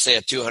 let's say,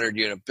 a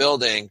 200-unit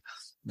building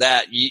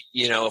that,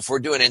 if we're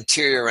doing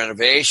interior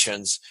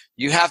renovations,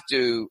 you have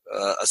to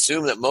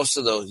assume that most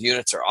of those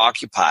units are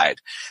occupied.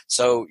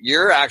 So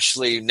you're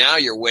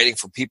waiting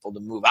for people to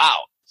move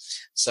out.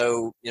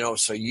 So,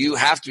 so you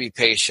have to be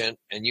patient,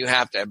 and you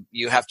have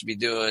to be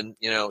doing,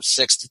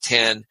 6 to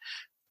 10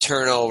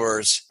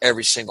 turnovers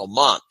every single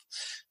month.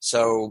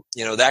 So,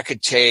 that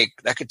could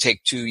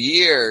take 2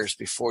 years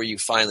before you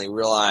finally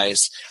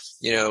realize,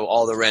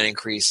 all the rent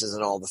increases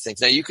and all the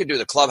things. Now, you could do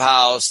the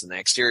clubhouse and the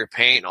exterior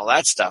paint and all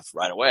that stuff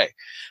right away,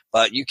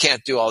 but you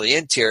can't do all the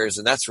interiors,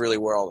 and that's really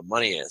where all the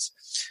money is.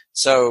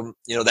 So,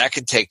 that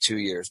could take 2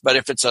 years. But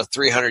if it's a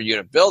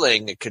 300-unit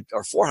building,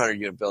 or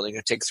 400-unit building, it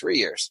could take 3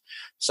 years.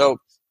 So,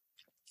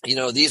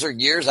 these are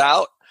years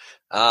out.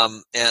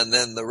 And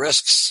then the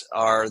risks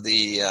are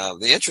the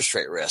interest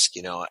rate risk,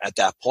 at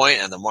that point,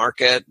 and the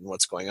market and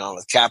what's going on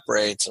with cap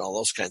rates and all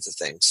those kinds of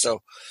things.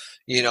 So,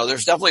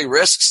 there's definitely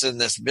risks in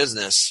this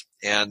business,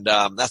 and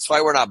that's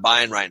why we're not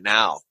buying right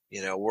now.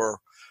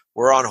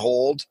 We're on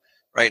hold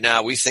right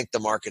now. We think the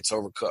market's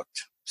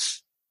overcooked.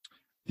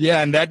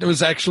 Yeah, and that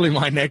was actually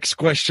my next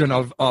question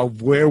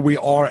of where we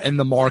are in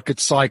the market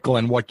cycle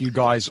and what you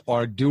guys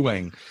are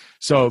doing.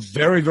 So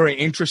very, very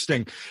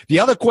interesting. The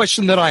other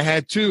question that I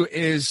had too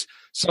is,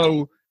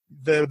 so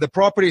the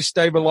property is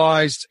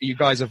stabilized. You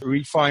guys have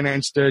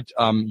refinanced it.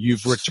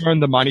 You've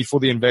returned the money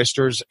for the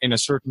investors in a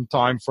certain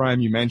time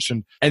frame, you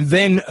mentioned. And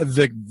then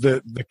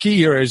the key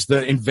here is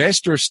the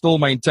investors still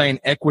maintain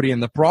equity in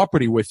the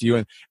property with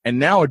you, and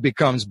now it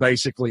becomes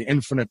basically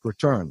infinite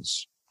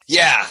returns.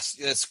 Yeah,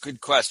 that's a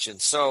good question.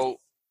 So,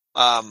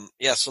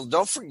 so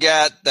don't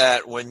forget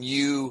that when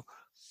you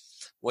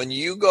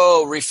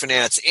go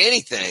refinance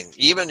anything,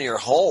 even your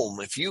home,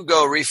 if you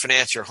go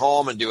refinance your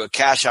home and do a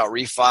cash out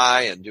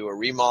refi and do a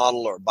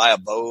remodel or buy a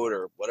boat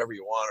or whatever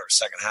you want, or a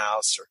second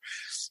house, or,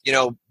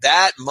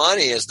 that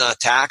money is not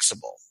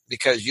taxable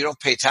because you don't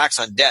pay tax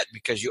on debt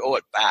because you owe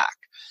it back.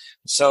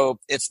 So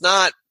it's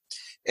not,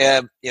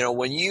 when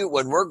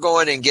we're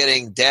going and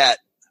getting debt,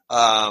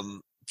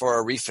 for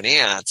a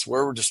refinance,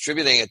 we're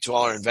distributing it to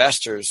all our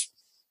investors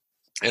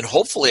and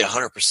hopefully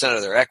 100%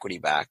 of their equity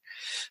back,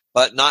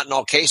 but not in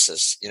all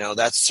cases.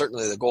 That's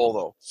certainly the goal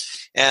though.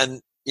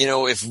 And,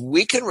 if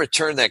we can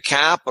return that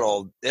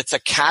capital, it's a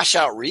cash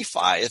out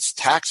refi. It's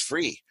tax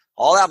free.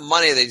 All that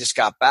money they just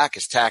got back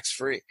is tax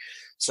free.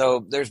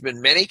 So there's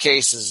been many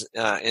cases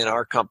in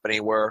our company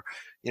where,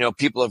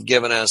 people have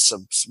given us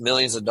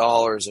millions of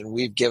dollars and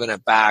we've given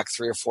it back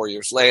 3 or 4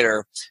 years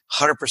later,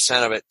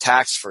 100% of it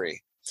tax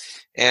free.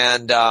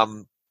 And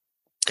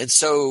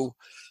so,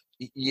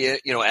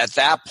 at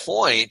that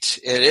point,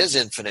 it is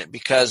infinite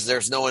because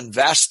there's no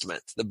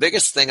investment. The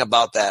biggest thing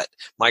about that,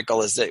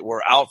 Michael, is that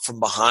we're out from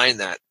behind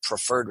that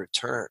preferred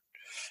return,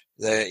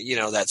 that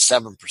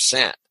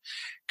 7%.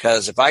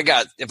 Because if I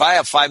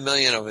have $5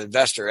 million of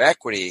investor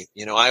equity,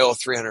 I owe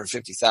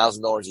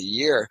 $350,000 a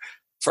year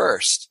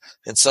first.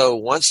 And so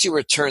once you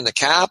return the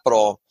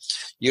capital,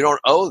 you don't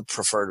owe the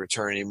preferred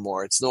return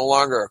anymore. It's no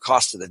longer a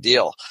cost of the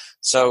deal.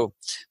 So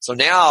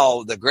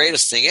now the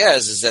greatest thing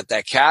is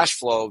that cash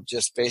flow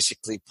just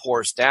basically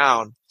pours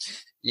down,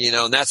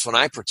 and that's when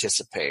I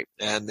participate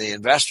and the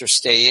investors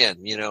stay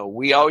in.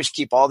 We always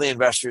keep all the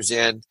investors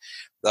in,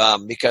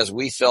 because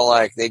we feel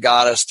like they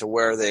got us to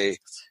where they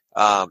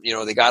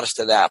got us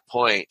to that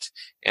point.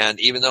 And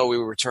even though we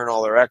return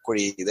all their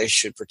equity, they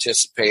should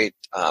participate,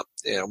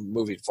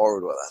 moving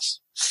forward with us.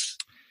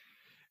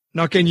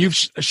 Now, Ken, you've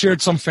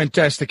shared some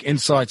fantastic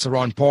insights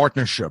around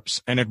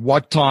partnerships and at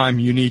what time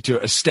you need to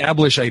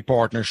establish a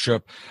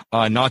partnership,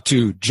 not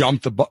to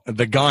jump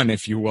the gun,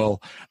 if you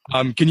will.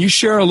 Can you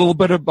share a little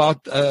bit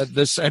about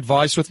this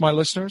advice with my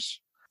listeners?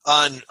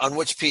 On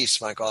which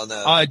piece, Michael?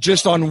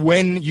 Just on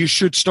when you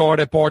should start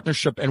a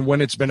partnership and when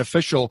it's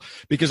beneficial,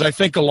 because I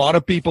think a lot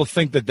of people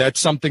think that that's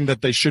something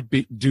that they should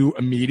do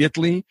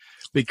immediately,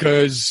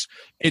 because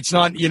it's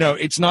not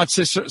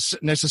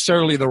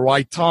necessarily the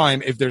right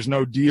time if there's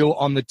no deal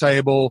on the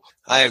table.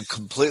 I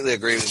completely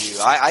agree with you.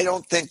 I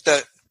don't think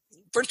that,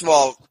 first of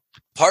all,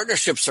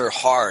 partnerships are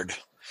hard,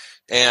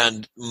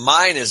 and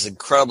mine is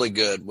incredibly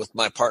good with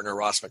my partner,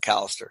 Ross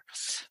McAllister,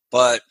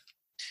 but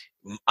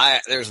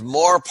there's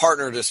more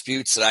partner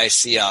disputes that I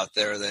see out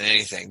there than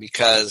anything,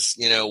 because,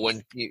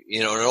 when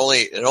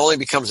it only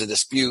becomes a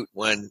dispute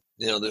when,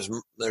 there's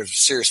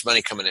serious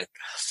money coming in.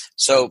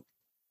 So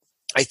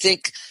I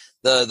think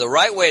the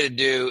right way to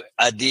do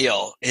a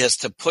deal is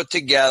to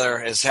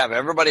have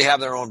everybody have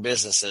their own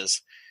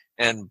businesses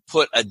and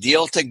put a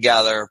deal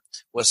together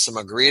with some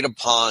agreed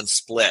upon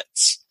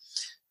splits.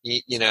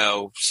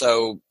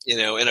 So,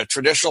 in a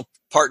traditional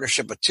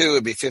partnership of two,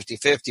 it'd be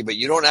 50-50, but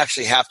you don't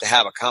actually have to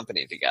have a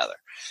company together.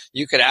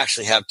 You could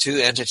actually have two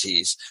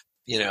entities,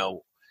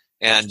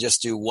 and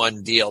just do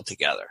one deal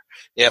together.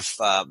 If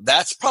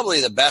that's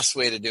probably the best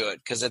way to do it,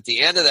 because at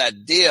the end of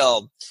that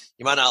deal,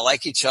 you might not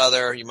like each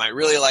other, you might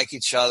really like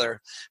each other,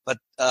 but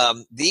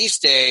these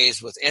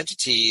days with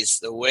entities,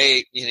 the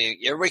way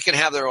everybody can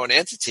have their own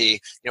entity,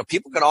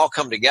 people can all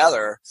come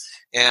together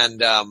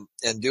and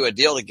do a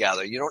deal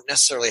together. You don't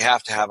necessarily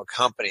have to have a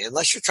company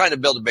unless you're trying to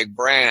build a big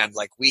brand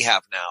like we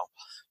have now.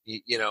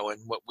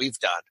 And what we've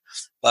done,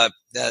 but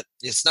that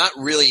it's not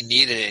really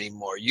needed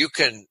anymore. You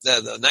can,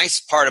 the nice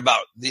part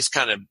about these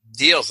kind of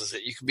deals is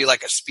that you can be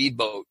like a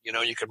speedboat,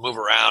 you can move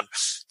around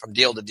from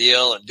deal to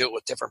deal and do it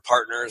with different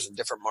partners and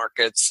different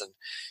markets and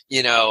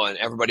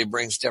everybody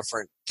brings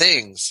different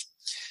things.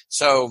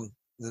 So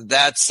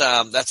that's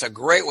a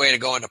great way to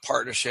go into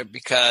partnership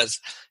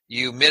because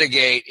you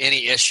mitigate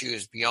any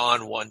issues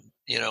beyond one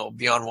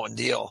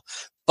deal.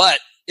 But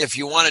if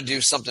you want to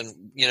do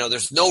something,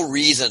 there's no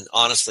reason,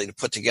 honestly, to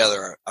put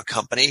together a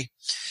company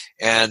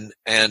and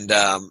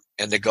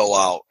to go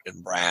out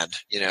and brand.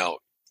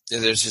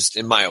 There's just,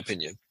 in my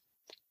opinion.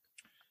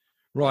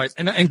 Right.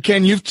 And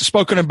Ken, you've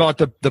spoken about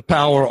the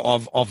power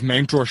of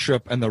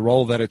mentorship and the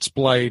role that it's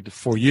played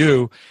for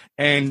you.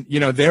 And,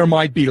 there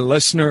might be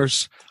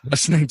listeners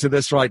listening to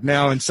this right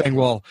now and saying,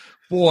 well,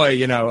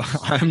 boy,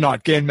 I'm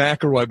not Ken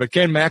McElroy, but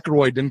Ken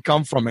McElroy didn't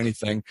come from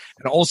anything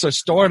and also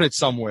started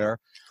somewhere.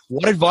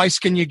 What advice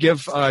can you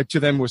give to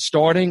them with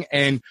starting,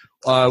 and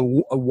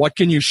what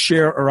can you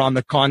share around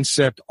the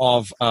concept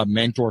of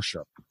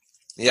mentorship?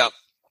 Yeah.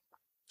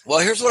 Well,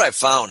 here's what I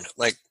found.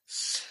 Like,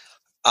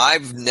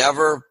 I've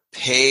never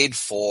paid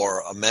for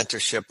a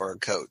mentorship or a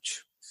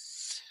coach.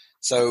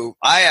 So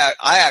I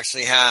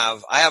actually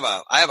have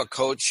a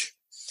coach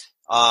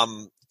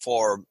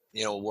for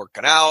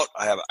working out.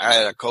 I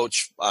had a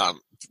coach. I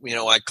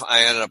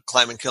ended up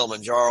climbing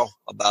Kilimanjaro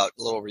about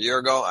a little over a year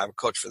ago. I have a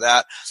coach for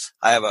that.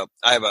 I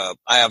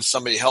have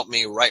somebody help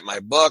me write my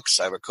books.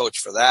 I have a coach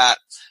for that.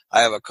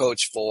 I have a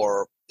coach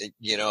for,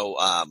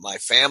 my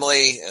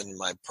family and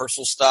my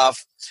personal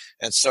stuff.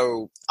 And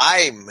so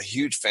I'm a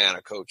huge fan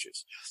of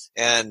coaches.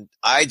 And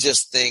I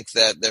just think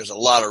that there's a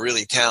lot of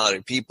really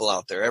talented people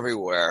out there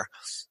everywhere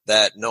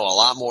that know a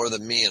lot more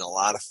than me in a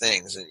lot of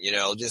things. And,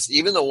 just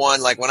even the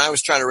one, like when I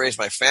was trying to raise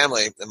my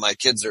family, and my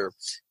kids are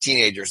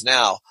teenagers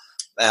now,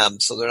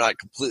 so they're not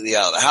completely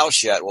out of the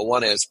house yet. Well,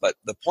 one is, but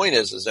the point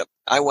is that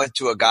I went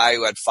to a guy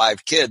who had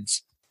 5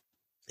 kids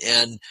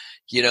and,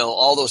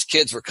 all those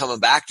kids were coming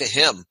back to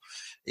him,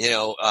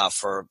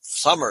 for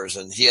summers,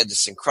 and he had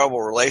this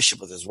incredible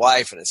relationship with his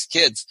wife and his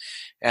kids.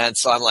 And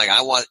so I'm like,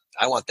 I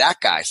want that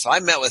guy. So I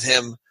met with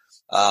him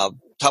a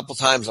couple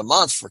times a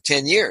month for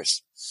 10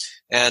 years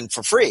and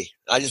for free.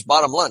 I just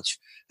bought him lunch.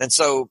 And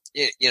so,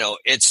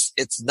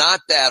 it's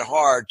not that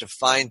hard to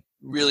find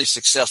really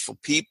successful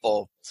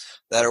people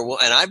that are,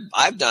 and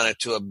I've done it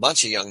to a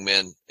bunch of young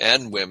men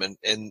and women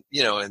in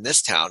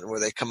this town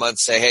where they come out and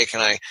say, hey, can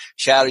I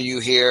shadow you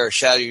here or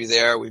shadow you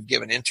there? We've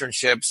given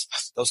internships,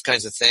 those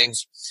kinds of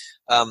things.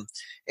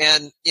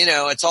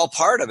 It's all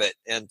part of it.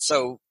 And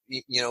so,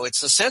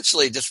 it's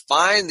essentially just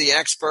find the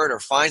expert or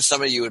find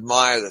somebody you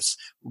admire that's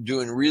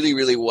doing really,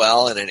 really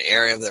well in an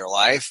area of their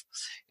life.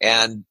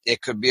 And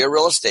it could be a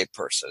real estate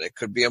person. It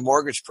could be a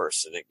mortgage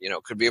person. It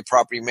could be a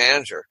property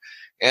manager.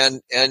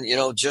 And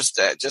just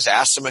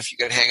ask them if you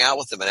can hang out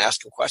with them and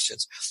ask them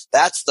questions.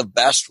 That's the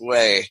best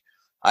way,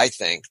 I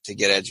think, to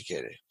get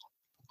educated.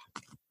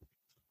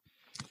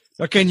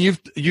 Okay,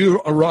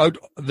 you wrote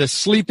The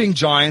Sleeping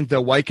Giant, The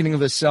Awakening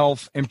of the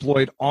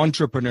Self-Employed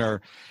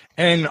Entrepreneur.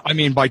 And I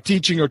mean, by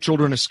teaching your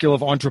children a skill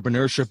of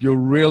entrepreneurship, you'll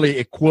really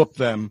equip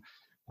them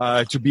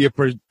to be a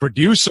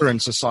producer in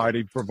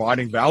society,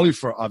 providing value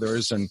for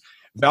others and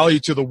value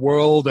to the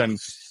world, and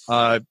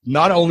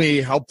not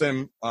only help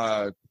them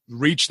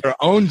reach their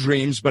own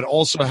dreams, but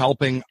also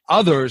helping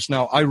others.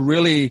 Now, I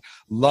really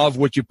love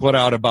what you put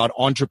out about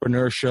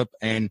entrepreneurship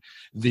and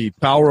the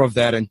power of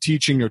that, and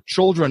teaching your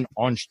children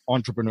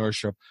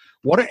entrepreneurship.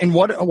 What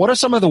are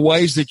some of the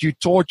ways that you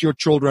taught your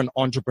children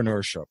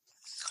entrepreneurship?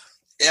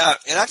 Yeah,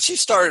 it actually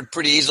started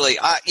pretty easily.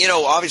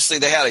 Obviously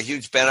they had a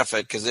huge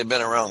benefit because they've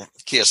been around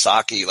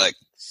Kiyosaki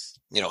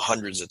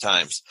hundreds of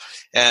times,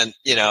 and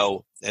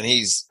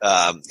he's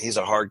a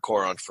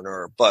hardcore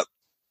entrepreneur.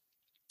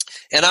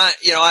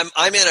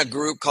 I'm in a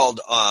group called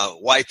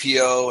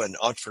YPO, and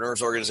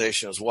Entrepreneurs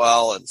Organization as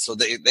well, and so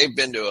they've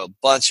been to a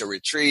bunch of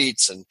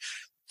retreats and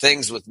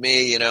things with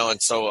me,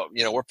 and so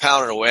we're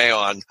pounding away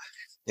on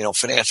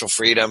financial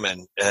freedom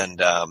and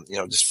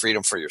just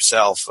freedom for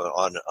yourself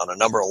on a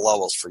number of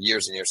levels for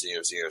years and years and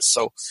years and years.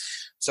 So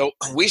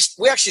we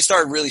actually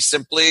started really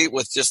simply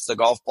with just the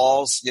golf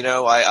balls.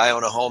 I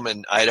own a home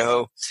in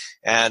Idaho,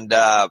 and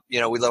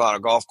we live on a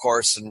golf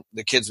course, and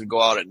the kids would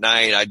go out at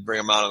night. I'd bring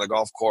them out on the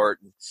golf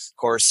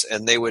course,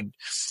 and they'd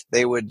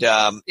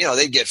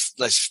get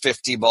like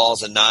 50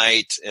 balls a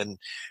night, and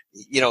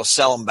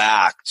sell them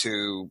back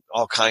to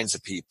all kinds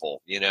of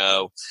people, and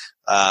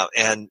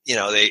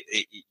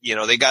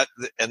they got,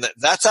 and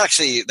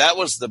that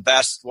was the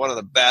best, one of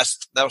the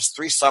best. That was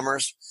 3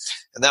 summers,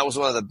 and that was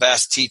one of the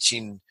best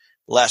teaching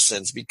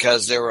lessons,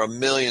 because there were a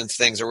million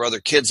things. There were other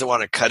kids that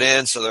wanted to cut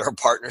in, so there were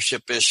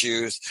partnership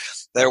issues.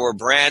 There were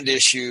brand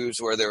issues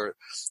where they were,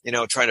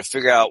 trying to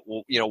figure out,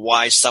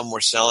 why some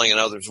were selling and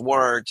others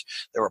weren't.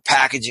 There were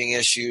packaging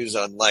issues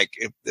on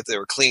if they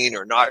were clean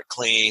or not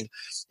clean.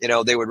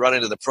 They would run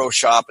into the pro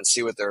shop and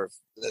see what they're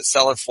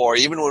selling for.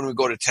 Even when we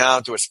go to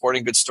town to a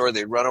sporting goods store,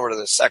 they'd run over to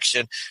the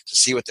section to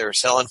see what they were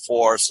selling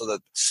for, so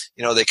that,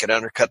 they could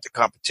undercut the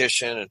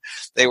competition. And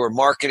they were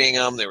marketing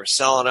them. They were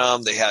selling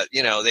them. They had,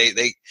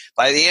 they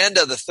by the end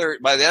of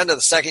the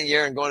second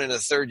year and going into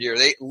the third year,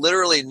 they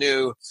literally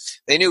knew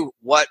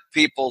what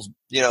people's,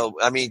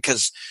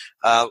 because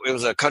it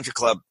was a country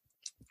club.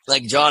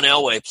 Like John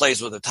Elway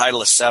plays with a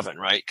Titleist 7,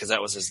 right? Because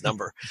that was his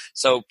number.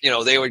 So,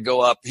 they would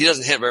go up. He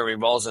doesn't hit very many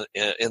balls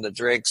in the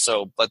drink.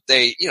 So, but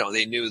they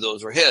knew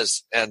those were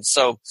his. And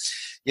so,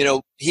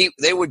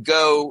 they would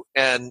go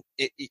and,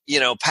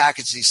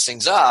 package these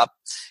things up,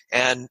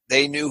 and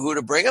they knew who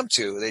to bring them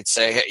to. They'd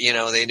say,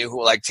 they knew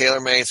who liked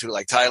TaylorMade, who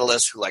liked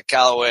Titleist, who liked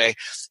Callaway.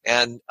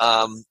 And,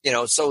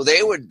 so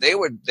they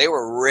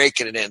were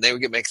raking it in. They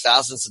would make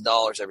thousands of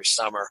dollars every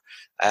summer,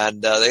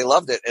 and, they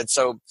loved it. And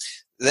so,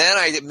 then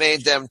I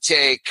made them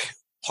take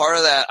part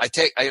of that.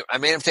 I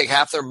made them take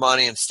half their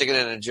money and stick it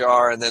in a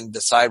jar, and then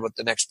decide what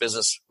the next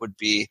business would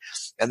be.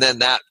 And then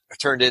that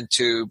turned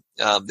into,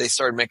 they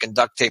started making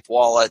duct tape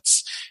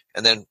wallets.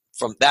 And then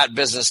from that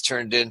business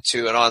turned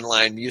into an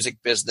online music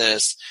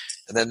business.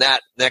 And then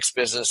that next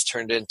business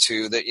turned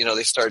into that,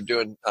 they started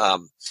doing,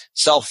 Apple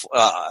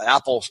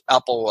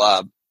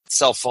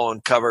cell phone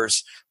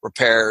covers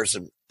repairs,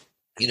 and,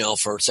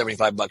 for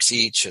 $75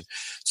 each. And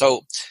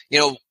so,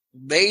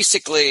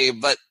 basically,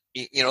 but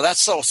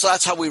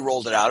that's how we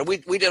rolled it out.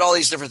 We did all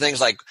these different things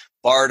like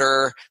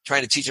barter,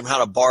 trying to teach them how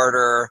to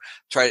barter,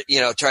 try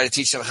to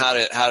teach them how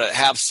to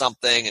have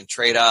something and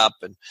trade up.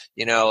 And,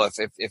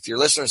 if your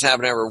listeners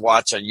haven't ever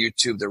watched on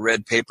YouTube, the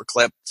Red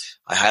Paperclip,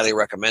 I highly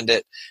recommend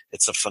it.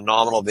 It's a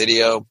phenomenal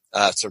video.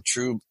 It's a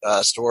true,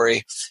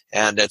 story,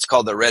 and it's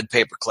called the Red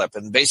Paperclip.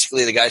 And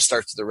basically the guy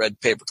starts with the red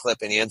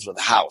paperclip and he ends with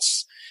a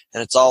house.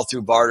 And it's all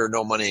through barter,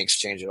 no money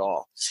exchange at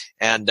all.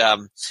 And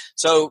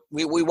so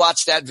we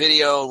watched that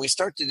video, and we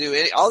start to do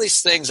all these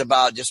things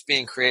about just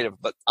being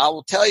creative. But I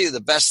will tell you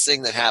the best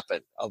thing that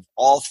happened of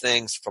all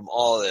things from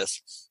all of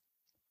this,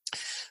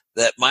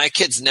 that my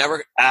kids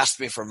never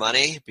asked me for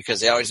money because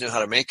they always knew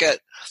how to make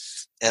it.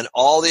 And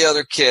all the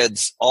other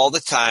kids all the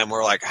time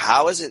were like,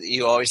 how is it that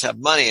you always have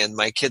money? And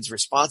my kids'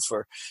 response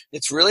were,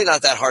 it's really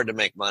not that hard to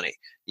make money,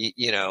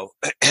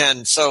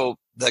 And so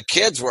the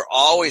kids were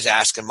always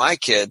asking my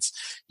kids,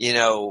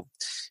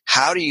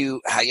 how do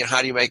you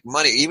make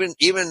money?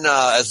 Even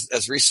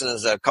as recent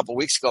as a couple of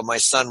weeks ago, my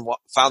son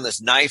found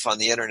this knife on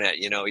the internet.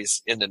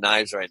 He's into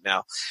knives right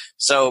now.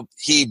 So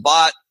he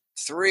bought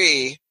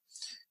 3.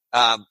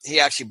 He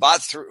actually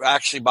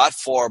bought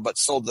 4, but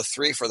sold the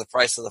 3 for the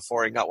price of the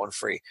 4 and got 1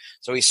 free.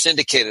 So he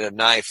syndicated a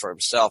knife for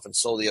himself and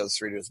sold the other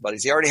 3 to his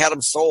buddies. He already had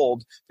them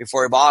sold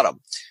before he bought them.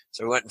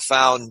 So he went and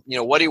found,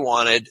 what he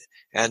wanted,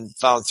 and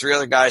found 3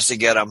 other guys to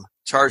get them,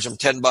 charged them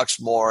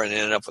 $10 more, and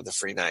ended up with a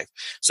free knife.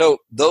 So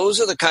those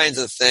are the kinds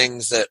of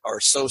things that are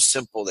so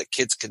simple that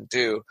kids can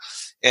do.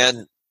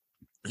 And,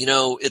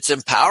 it's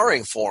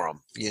empowering for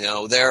them.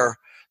 They're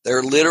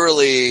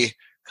literally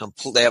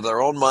they have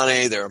their own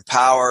money. They're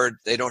empowered.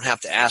 They don't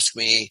have to ask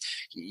me,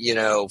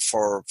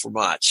 for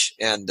much.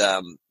 And,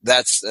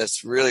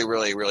 that's really,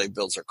 really, really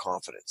builds their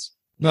confidence.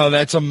 No,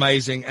 that's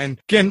amazing. And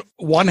again,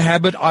 one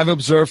habit I've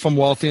observed from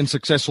wealthy and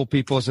successful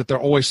people is that they're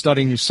always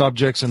studying new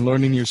subjects and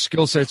learning new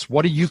skill sets.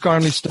 What are you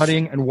currently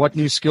studying, and what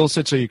new skill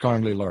sets are you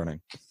currently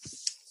learning?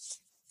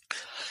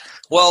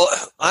 Well,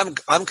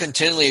 I'm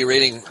continually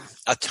reading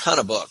a ton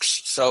of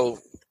books. So,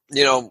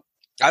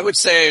 I would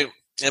say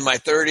in my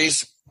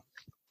 30s,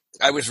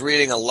 I was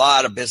reading a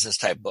lot of business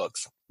type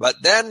books. But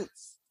then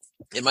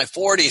in my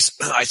 40s,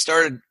 I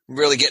started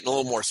really getting a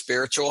little more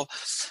spiritual,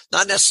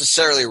 not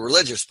necessarily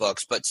religious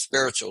books, but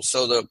spiritual.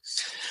 So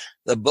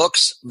the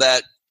books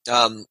that,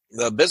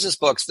 the business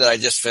books that I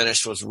just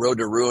finished was Road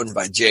to Ruin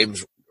by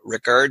James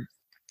Rickard.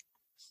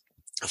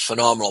 A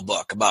phenomenal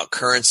book about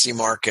currency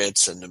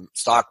markets and the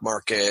stock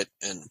market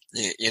and,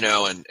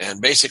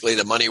 and basically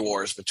the money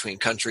wars between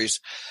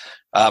countries.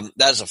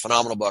 That is a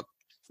phenomenal book.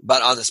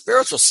 But on the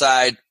spiritual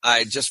side,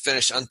 I just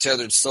finished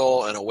Untethered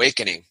Soul and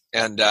Awakening.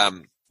 And,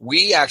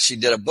 we actually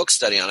did a book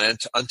study on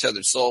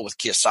Untethered Soul with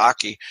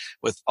Kiyosaki,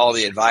 with all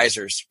the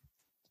advisors.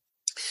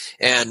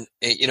 And,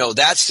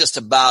 that's just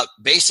about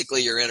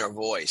basically your inner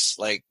voice.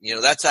 Like,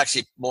 that's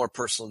actually more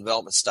personal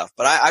development stuff.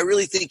 But I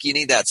really think you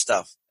need that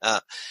stuff.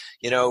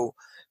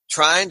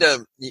 Trying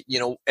to,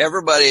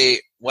 everybody,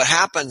 what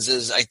happens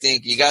is I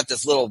think you got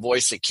this little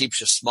voice that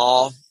keeps you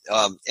small,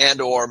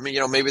 or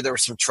maybe there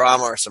was some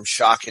trauma or some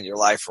shock in your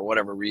life for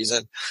whatever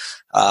reason.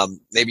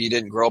 Maybe you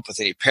didn't grow up with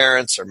any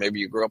parents, or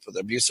maybe you grew up with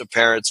abusive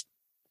parents,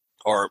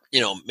 or,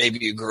 maybe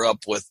you grew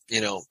up with,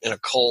 in a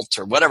cult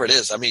or whatever it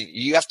is. I mean,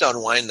 you have to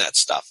unwind that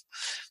stuff.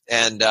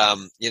 And,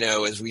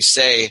 as we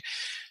say,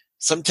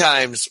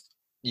 sometimes,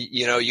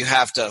 you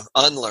have to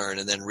unlearn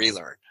and then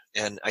relearn.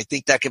 And I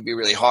think that can be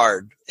really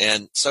hard.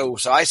 And so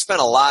I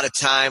spent a lot of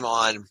time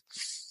on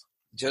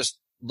just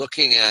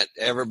looking at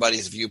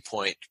everybody's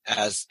viewpoint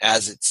as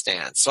it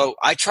stands. So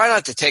I try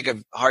not to take a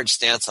hard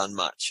stance on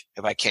much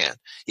if I can.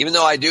 Even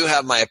though I do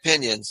have my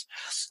opinions,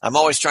 I'm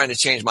always trying to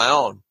change my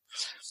own.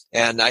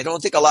 And I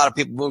don't think a lot of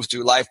people move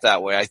through life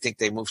that way. I think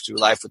they move through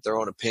life with their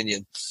own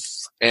opinion.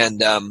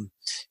 And,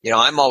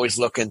 I'm always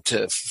looking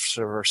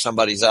for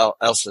somebody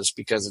else's,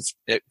 because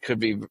it could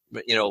be,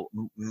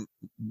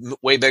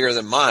 way bigger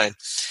than mine.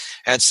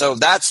 And so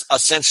that's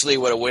essentially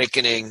what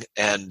Awakening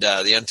and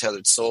the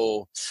Untethered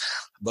Soul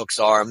books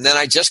are. And then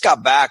I just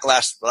got back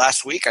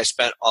last week. I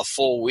spent a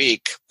full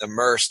week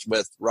immersed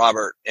with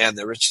Robert and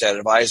the Rich Dad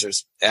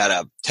Advisors at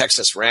a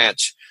Texas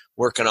ranch,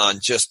 working on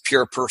just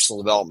pure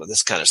personal development,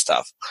 this kind of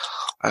stuff.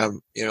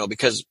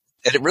 Because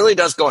it really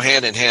does go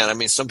hand in hand. I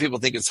mean, some people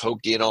think it's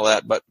hokey and all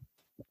that, but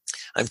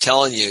I'm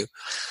telling you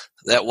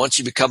that once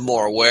you become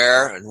more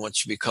aware and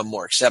once you become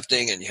more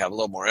accepting and you have a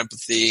little more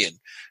empathy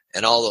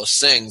and all those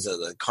things,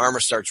 the karma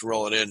starts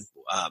rolling in.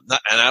 And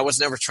I was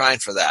never trying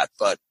for that,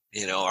 but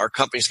our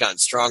company's gotten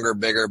stronger,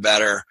 bigger,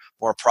 better,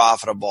 more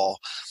profitable.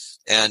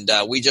 And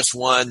we just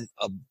won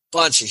a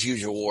bunch of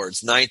huge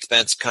awards. Ninth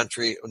best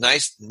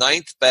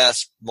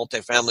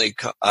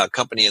multifamily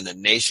company in the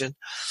nation.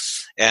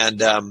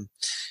 And,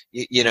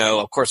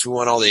 of course, we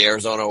won all the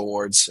Arizona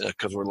awards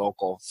because we're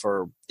local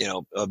for,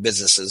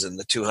 businesses in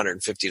the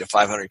 250 to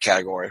 500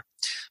 category.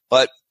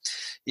 But,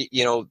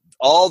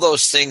 all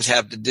those things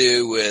have to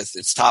do with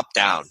it's top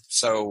down.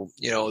 So,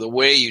 the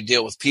way you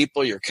deal with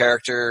people, your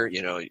character,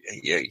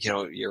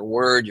 your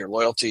word, your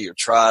loyalty, your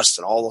trust,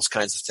 and all those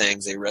kinds of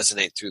things, they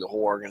resonate through the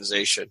whole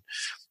organization.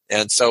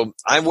 And so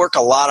I work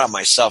a lot on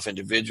myself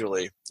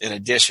individually in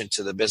addition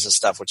to the business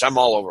stuff, which I'm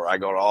all over. I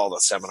go to all the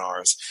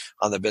seminars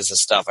on the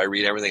business stuff. I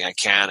read everything I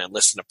can and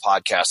listen to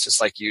podcasts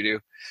just like you do.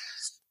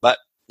 But,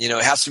 it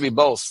has to be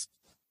both.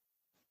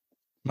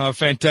 No,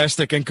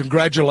 fantastic. And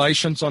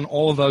congratulations on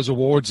all of those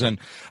awards. And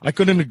I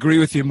couldn't agree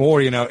with you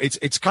more.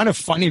 It's kind of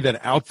funny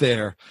that out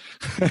there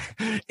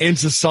in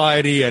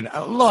society and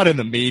a lot in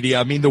the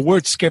media, I mean, the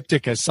word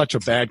skeptic has such a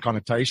bad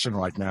connotation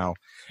right now.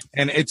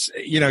 And it's,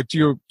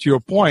 to your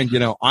point,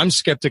 I'm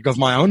skeptic of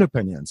my own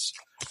opinions.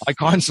 I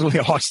constantly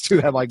ask too,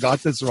 have I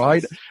got this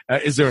right?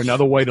 Is there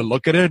another way to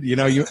look at it?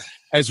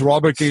 As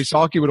Robert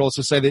Kiyosaki would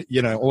also say that,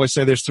 always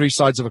say there's three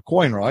sides of a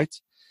coin, right?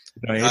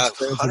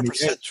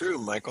 100% true,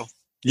 Michael.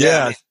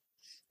 Yeah.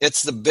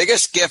 It's the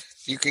biggest gift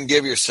you can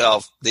give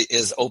yourself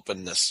is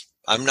openness.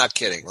 I'm not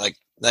kidding. Like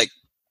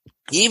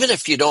even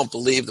if you don't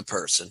believe the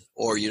person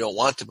or you don't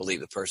want to believe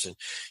the person,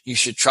 you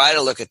should try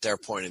to look at their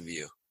point of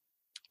view.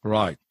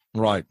 Right.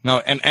 No,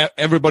 and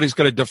everybody's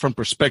got a different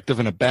perspective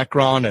and a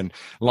background and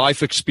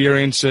life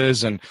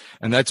experiences. And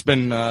that's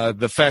been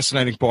the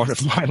fascinating part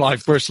of my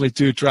life personally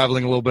too,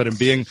 traveling a little bit and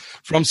being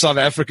from South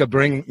Africa,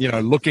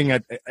 looking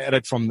at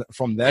it from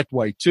that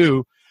way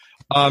too.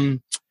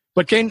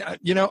 But Ken,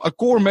 a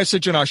core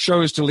message in our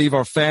show is to leave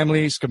our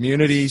families,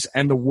 communities,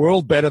 and the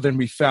world better than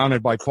we found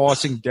it by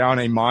passing down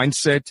a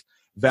mindset,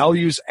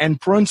 values, and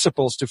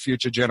principles to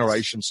future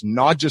generations,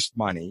 not just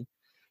money.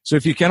 So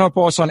if you cannot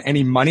pass on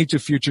any money to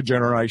future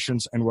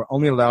generations and we're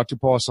only allowed to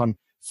pass on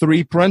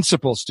 3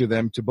 principles to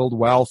them to build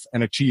wealth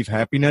and achieve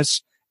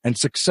happiness and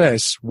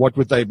success, what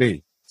would they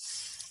be?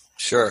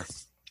 Sure.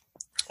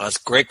 That's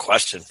a great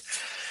question.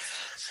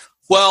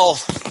 Well,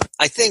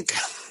 I think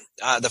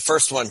the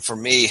first one for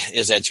me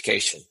is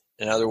education.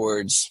 In other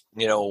words,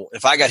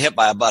 if I got hit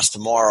by a bus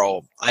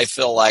tomorrow, I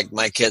feel like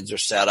my kids are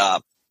set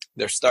up.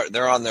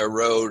 They're on their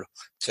road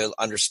to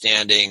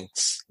understanding,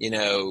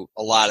 a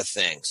lot of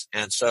things.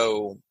 And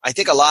so I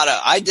think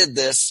I did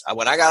this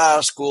when I got out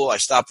of school. I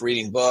stopped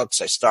reading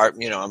books.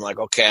 I'm like,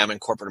 okay, I'm in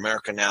corporate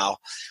America now.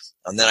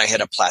 And then I hit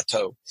a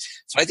plateau.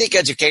 So I think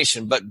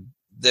education, but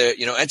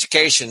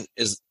education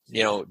is,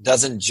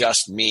 doesn't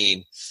just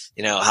mean,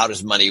 how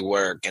does money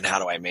work and how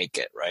do I make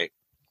it? Right.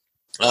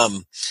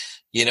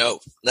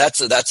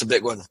 That's a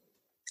big one.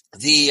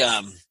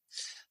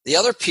 The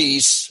other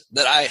piece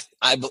that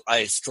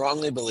I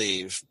strongly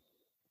believe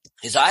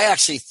is I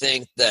actually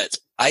think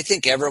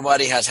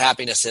everybody has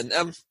happiness in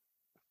them.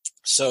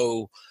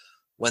 So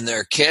when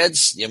they're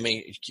kids,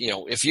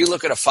 if you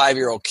look at a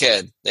 5-year-old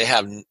kid, they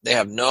have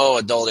no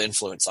adult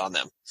influence on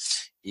them,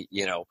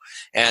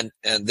 and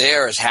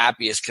they're as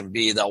happy as can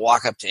be. They'll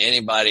walk up to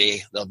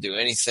anybody. They'll do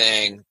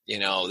anything.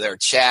 They're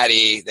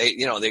chatty.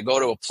 They go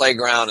to a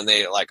playground and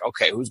they like,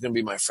 okay, who's going to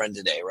be my friend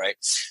today? Right.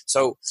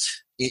 So,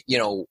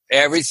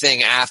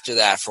 everything after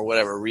that, for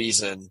whatever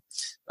reason,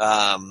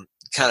 kind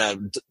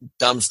of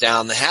dumbs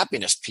down the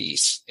happiness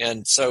piece.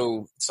 And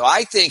so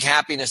I think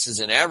happiness is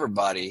in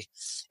everybody.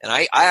 And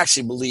I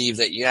actually believe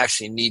that you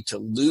actually need to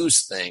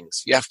lose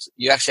things. You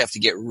actually have to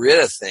get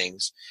rid of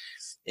things,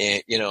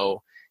 in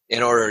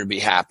order to be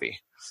happy.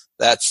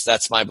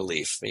 That's my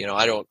belief.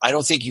 I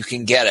don't think you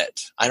can get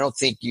it. I don't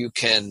think you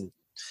can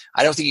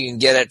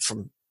get it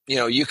from,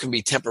 you can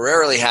be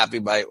temporarily happy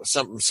by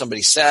something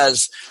somebody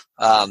says.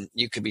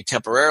 You could be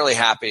temporarily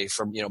happy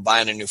from,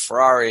 buying a new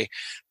Ferrari,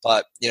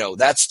 but,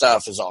 that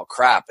stuff is all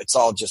crap. It's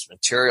all just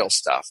material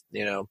stuff,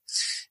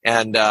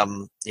 and,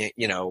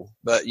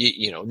 but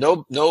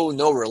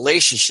no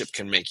relationship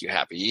can make you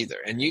happy either.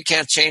 And you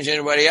can't change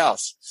anybody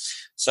else.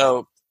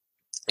 So,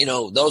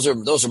 those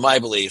are my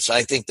beliefs.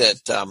 I think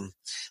that,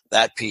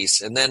 that piece.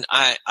 And then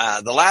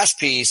the last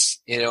piece,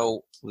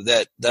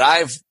 that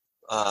I've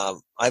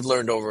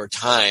learned over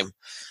time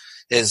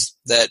is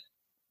that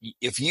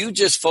if you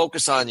just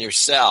focus on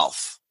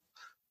yourself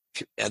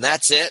and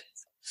that's it,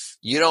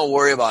 you don't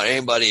worry about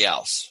anybody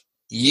else.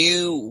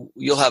 You'll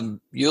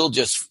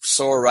just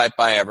soar right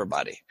by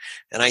everybody.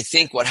 And I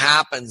think what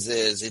happens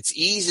is it's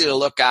easy to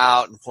look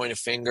out and point a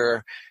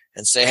finger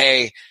and say,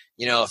 hey,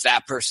 if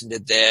that person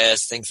did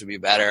this, things would be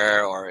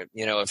better, or,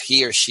 if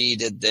he or she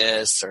did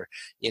this, or,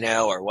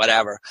 or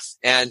whatever.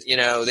 And,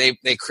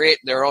 they create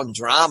their own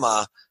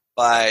drama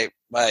by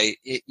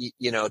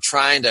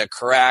trying to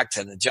correct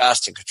and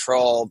adjust and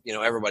control,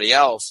 everybody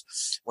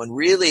else, when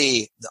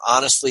really,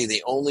 honestly,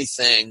 the only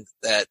thing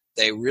that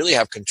they really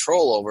have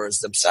control over is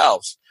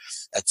themselves.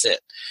 That's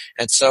it.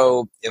 And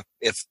so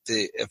if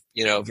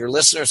your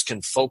listeners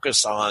can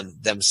focus on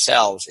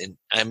themselves, and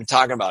I'm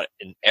talking about it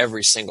in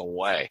every single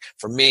way.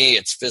 For me,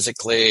 it's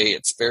physically,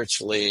 it's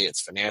spiritually,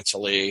 it's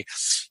financially,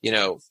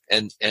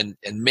 and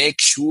make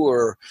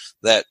sure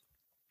that,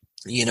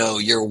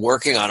 you're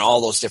working on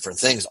all those different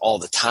things all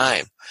the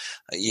time,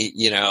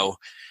 you'll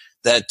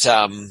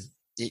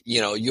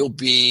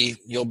be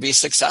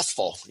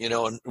successful,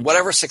 and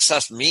whatever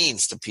success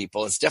means to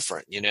people is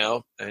different, and,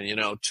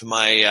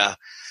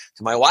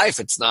 to my wife,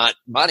 it's not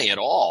money at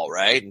all,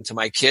 right? And to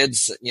my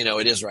kids,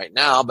 it is right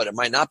now, but it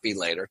might not be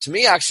later. To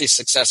me, actually,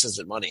 success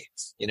isn't money,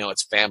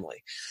 it's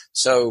family.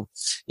 So,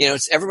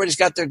 everybody's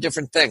got their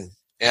different thing.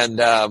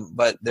 And,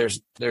 but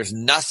there's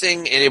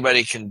nothing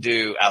anybody can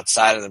do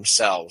outside of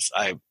themselves.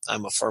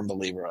 I'm a firm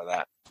believer of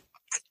that.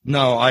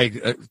 No, I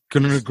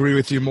couldn't agree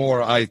with you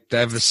more. I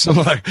have a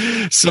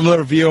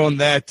similar view on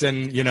that.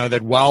 And,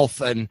 that wealth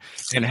and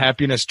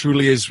happiness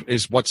truly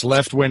is what's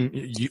left when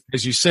you,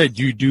 as you said,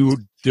 you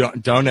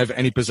don't have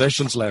any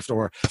possessions left,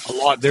 or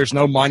there's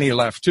no money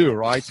left too,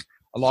 right?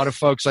 A lot of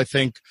folks, I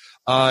think,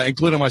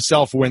 including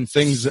myself, when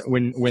things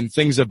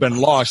have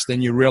been lost,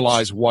 then you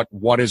realize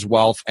what is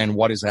wealth and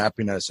what is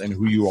happiness and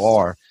who you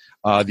are,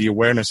 the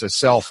awareness of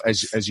self,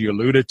 as you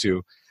alluded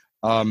to.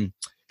 Ken,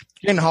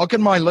 how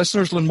can my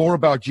listeners learn more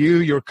about you,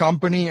 your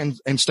company,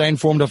 and stay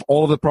informed of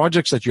all of the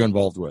projects that you're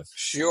involved with?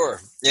 Sure.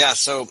 Yeah.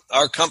 So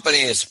our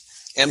company is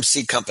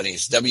MC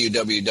Companies,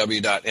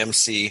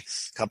 www.MC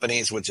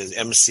Companies, which is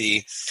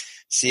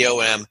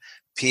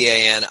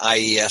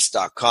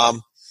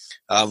MCCOMPANIES.com.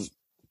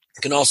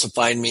 You can also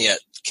find me at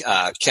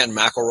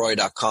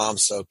KenMcElroy.com.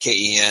 So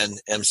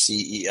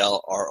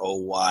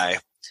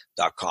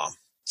KenMcElroy.com.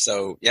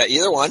 So yeah,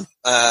 either one,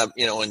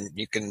 and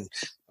you can,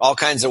 all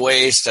kinds of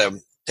ways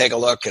to take a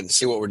look and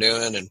see what we're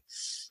doing and,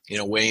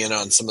 weigh in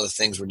on some of the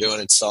things we're doing.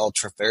 It's all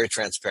very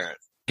transparent.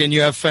 And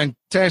you have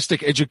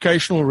fantastic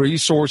educational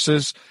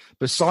resources.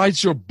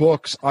 Besides your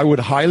books, I would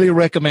highly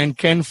recommend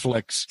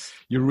KenFlix.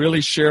 You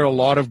really share a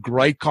lot of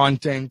great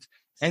content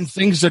and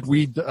things that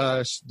we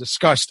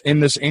discussed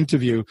in this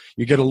interview.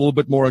 You get a little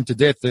bit more into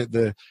depth.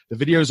 The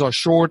videos are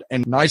short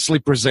and nicely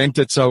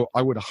presented, so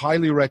I would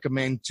highly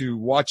recommend to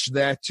watch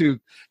that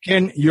too.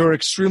 Ken, you're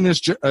extremely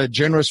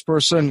generous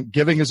person.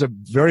 Giving is a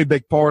very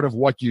big part of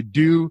what you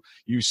do.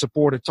 You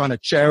support a ton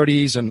of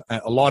charities, and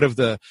a lot of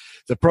the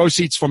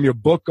proceeds from your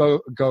book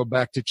go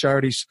back to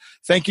charities.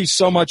 Thank you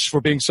so much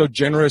for being so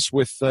generous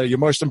with your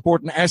most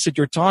important asset,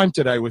 your time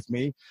today with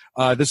me.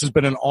 This has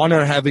been an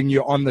honor having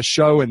you on the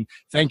show, and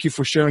thank you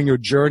for sharing your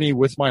journey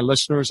with my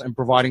listeners and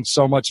providing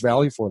so much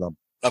value for them.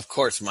 Of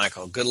course,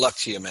 Michael. Good luck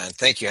to you, man.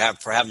 Thank you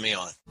for having me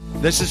on.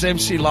 This is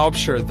MC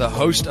Laubscher, the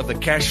host of the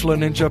Cashflow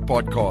Ninja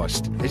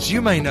podcast. As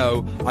you may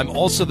know, I'm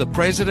also the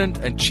president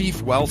and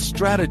chief wealth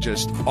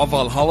strategist of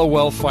Valhalla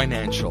Wealth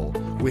Financial.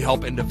 We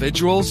help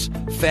individuals,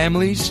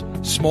 families,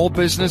 small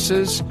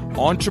businesses,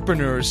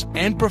 entrepreneurs,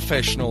 and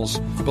professionals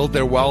build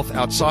their wealth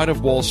outside of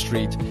Wall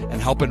Street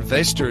and help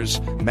investors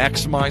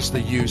maximize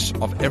the use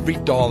of every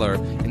dollar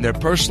in their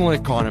personal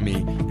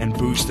economy and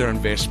boost their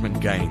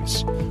investment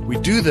gains. We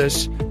do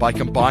this by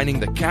combining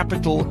the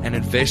capital and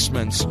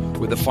investments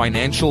with the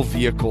financial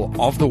vehicle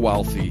of the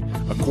wealthy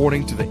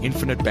according to the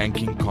infinite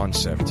banking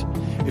concept.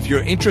 If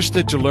you're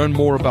interested to learn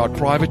more about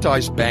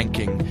privatized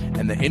banking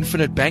and the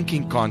infinite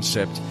banking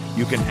concept,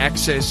 you can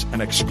access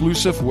an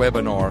exclusive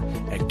webinar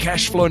at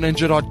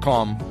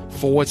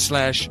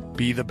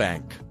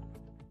cashflowninja.com/be-the-bank.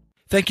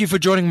 Thank you for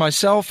joining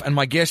myself and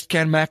my guest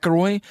Ken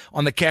McElroy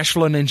on the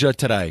Cashflow Ninja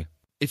today.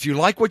 If you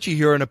like what you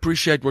hear and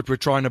appreciate what we're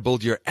trying to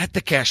build here at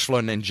the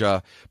Cashflow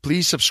Ninja,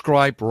 please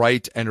subscribe,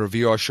 rate, and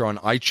review our show on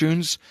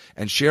iTunes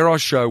and share our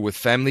show with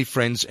family,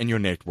 friends, and your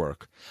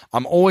network.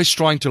 I'm always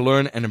trying to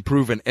learn and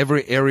improve in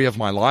every area of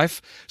my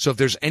life, so if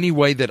there's any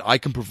way that I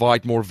can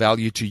provide more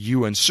value to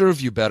you and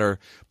serve you better,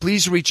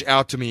 please reach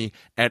out to me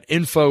at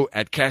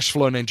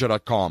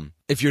info@cashflowninja.com.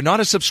 If you're not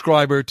a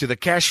subscriber to the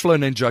Cashflow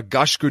Ninja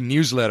Gushku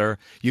newsletter,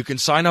 you can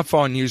sign up for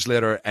our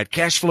newsletter at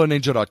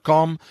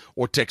cashflowninja.com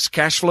or text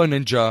Cashflow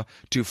Ninja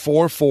to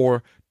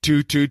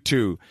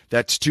 44222.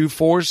 That's 2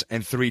 4s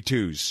and 3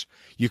 2s.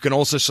 You can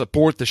also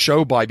support the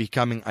show by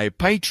becoming a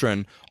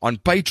patron on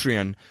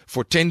Patreon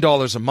for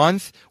 $10 a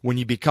month. When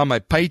you become a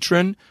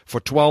patron for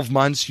 12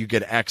 months, you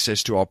get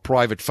access to our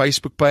private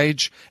Facebook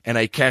page and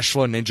a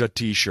Cashflow Ninja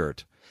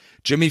t-shirt.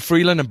 Jimmy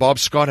Freeland and Bob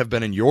Scott have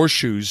been in your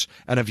shoes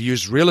and have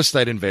used real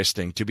estate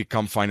investing to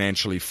become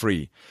financially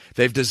free.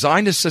 They've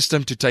designed a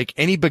system to take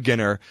any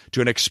beginner to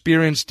an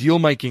experienced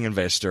deal-making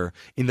investor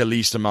in the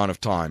least amount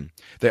of time.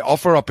 They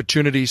offer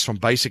opportunities from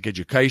basic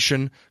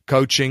education,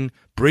 coaching,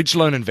 bridge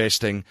loan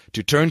investing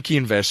to turnkey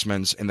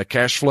investments in the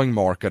cash-flowing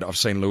market of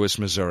St. Louis,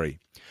 Missouri.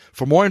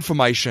 For more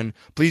information,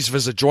 please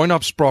visit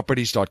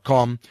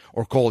joinupsproperties.com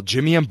or call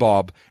Jimmy and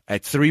Bob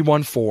at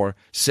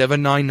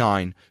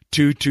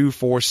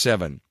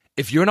 314-799-2247.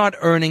 If you're not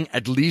earning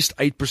at least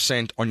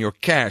 8% on your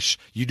cash,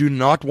 you do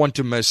not want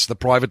to miss the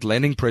private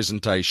lending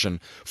presentation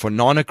for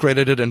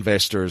non-accredited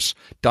investors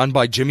done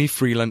by Jimmy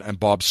Freeland and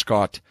Bob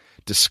Scott.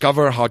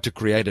 Discover how to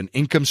create an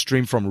income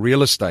stream from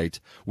real estate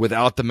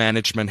without the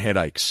management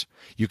headaches.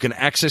 You can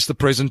access the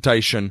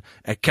presentation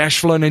at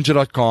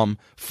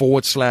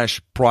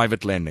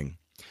cashflowninja.com/private lending.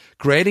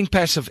 Creating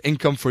passive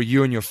income for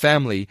you and your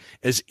family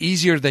is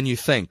easier than you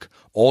think.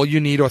 All you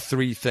need are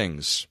 3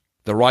 things: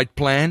 the right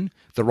plan,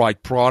 the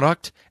right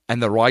product,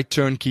 and the right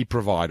turnkey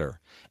provider.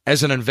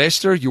 As an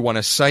investor, you want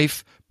a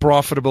safe,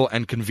 profitable,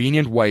 and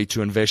convenient way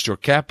to invest your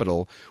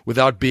capital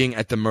without being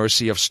at the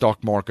mercy of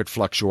stock market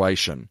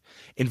fluctuation.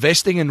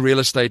 Investing in real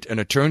estate in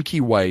a turnkey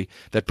way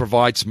that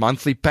provides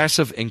monthly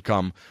passive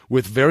income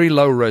with very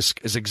low risk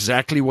is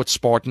exactly what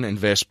Spartan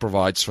Invest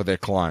provides for their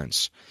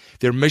clients.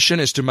 Their mission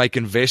is to make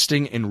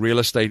investing in real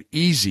estate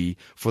easy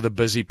for the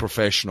busy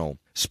professional.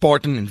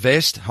 Spartan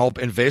Invest help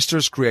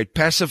investors create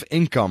passive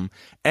income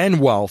and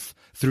wealth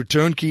through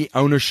turnkey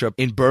ownership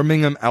in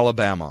Birmingham,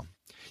 Alabama.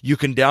 You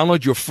can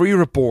download your free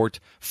report,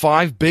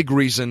 5 Big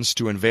Reasons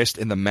to Invest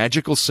in the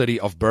Magical City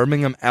of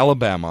Birmingham,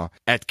 Alabama,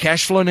 at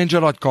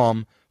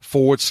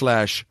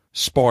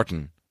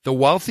cashflowninja.com/Spartan. The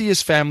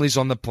wealthiest families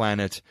on the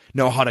planet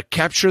know how to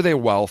capture their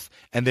wealth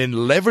and then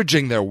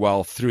leveraging their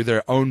wealth through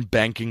their own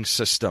banking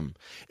system.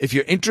 If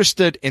you're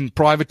interested in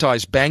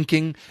privatized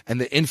banking and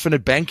the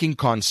infinite banking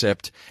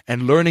concept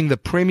and learning the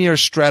premier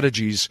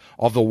strategies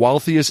of the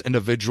wealthiest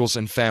individuals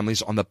and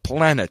families on the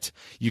planet,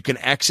 you can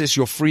access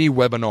your free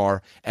webinar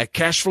at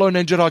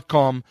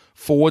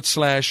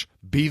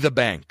cashflowninja.com/be the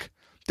bank.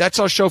 That's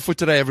our show for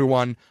today,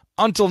 everyone.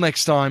 Until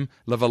next time,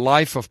 live a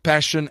life of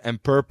passion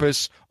and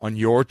purpose on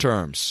your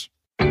terms.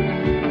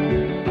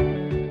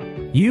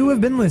 You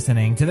have been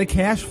listening to the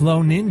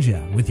Cashflow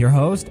Ninja with your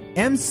host,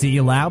 MC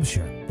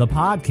Laubscher, the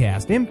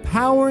podcast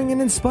empowering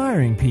and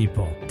inspiring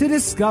people to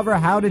discover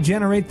how to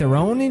generate their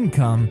own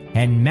income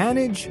and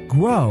manage,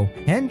 grow,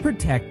 and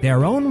protect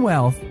their own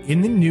wealth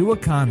in the new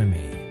economy.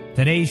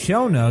 Today's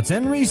show notes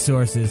and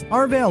resources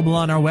are available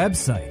on our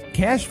website,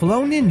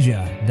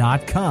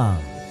 cashflowninja.com.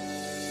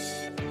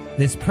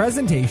 This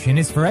presentation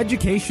is for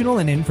educational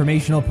and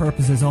informational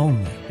purposes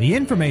only. The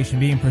information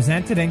being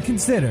presented and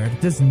considered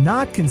does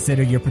not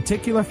consider your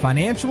particular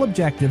financial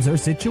objectives or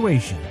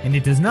situation, and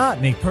it does not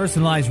make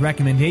personalized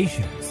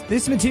recommendations.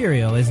 This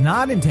material is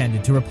not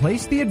intended to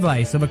replace the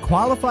advice of a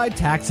qualified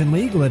tax and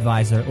legal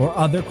advisor or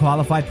other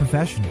qualified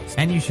professionals,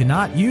 and you should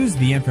not use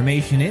the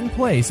information in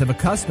place of a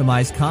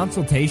customized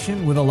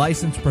consultation with a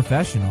licensed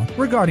professional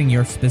regarding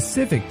your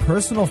specific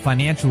personal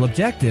financial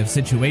objective,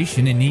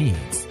 situation, and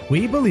needs.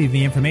 We believe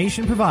the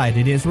information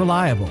provided is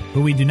reliable,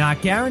 but we do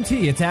not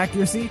guarantee its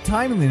accuracy,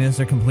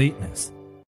 timeliness, or completeness.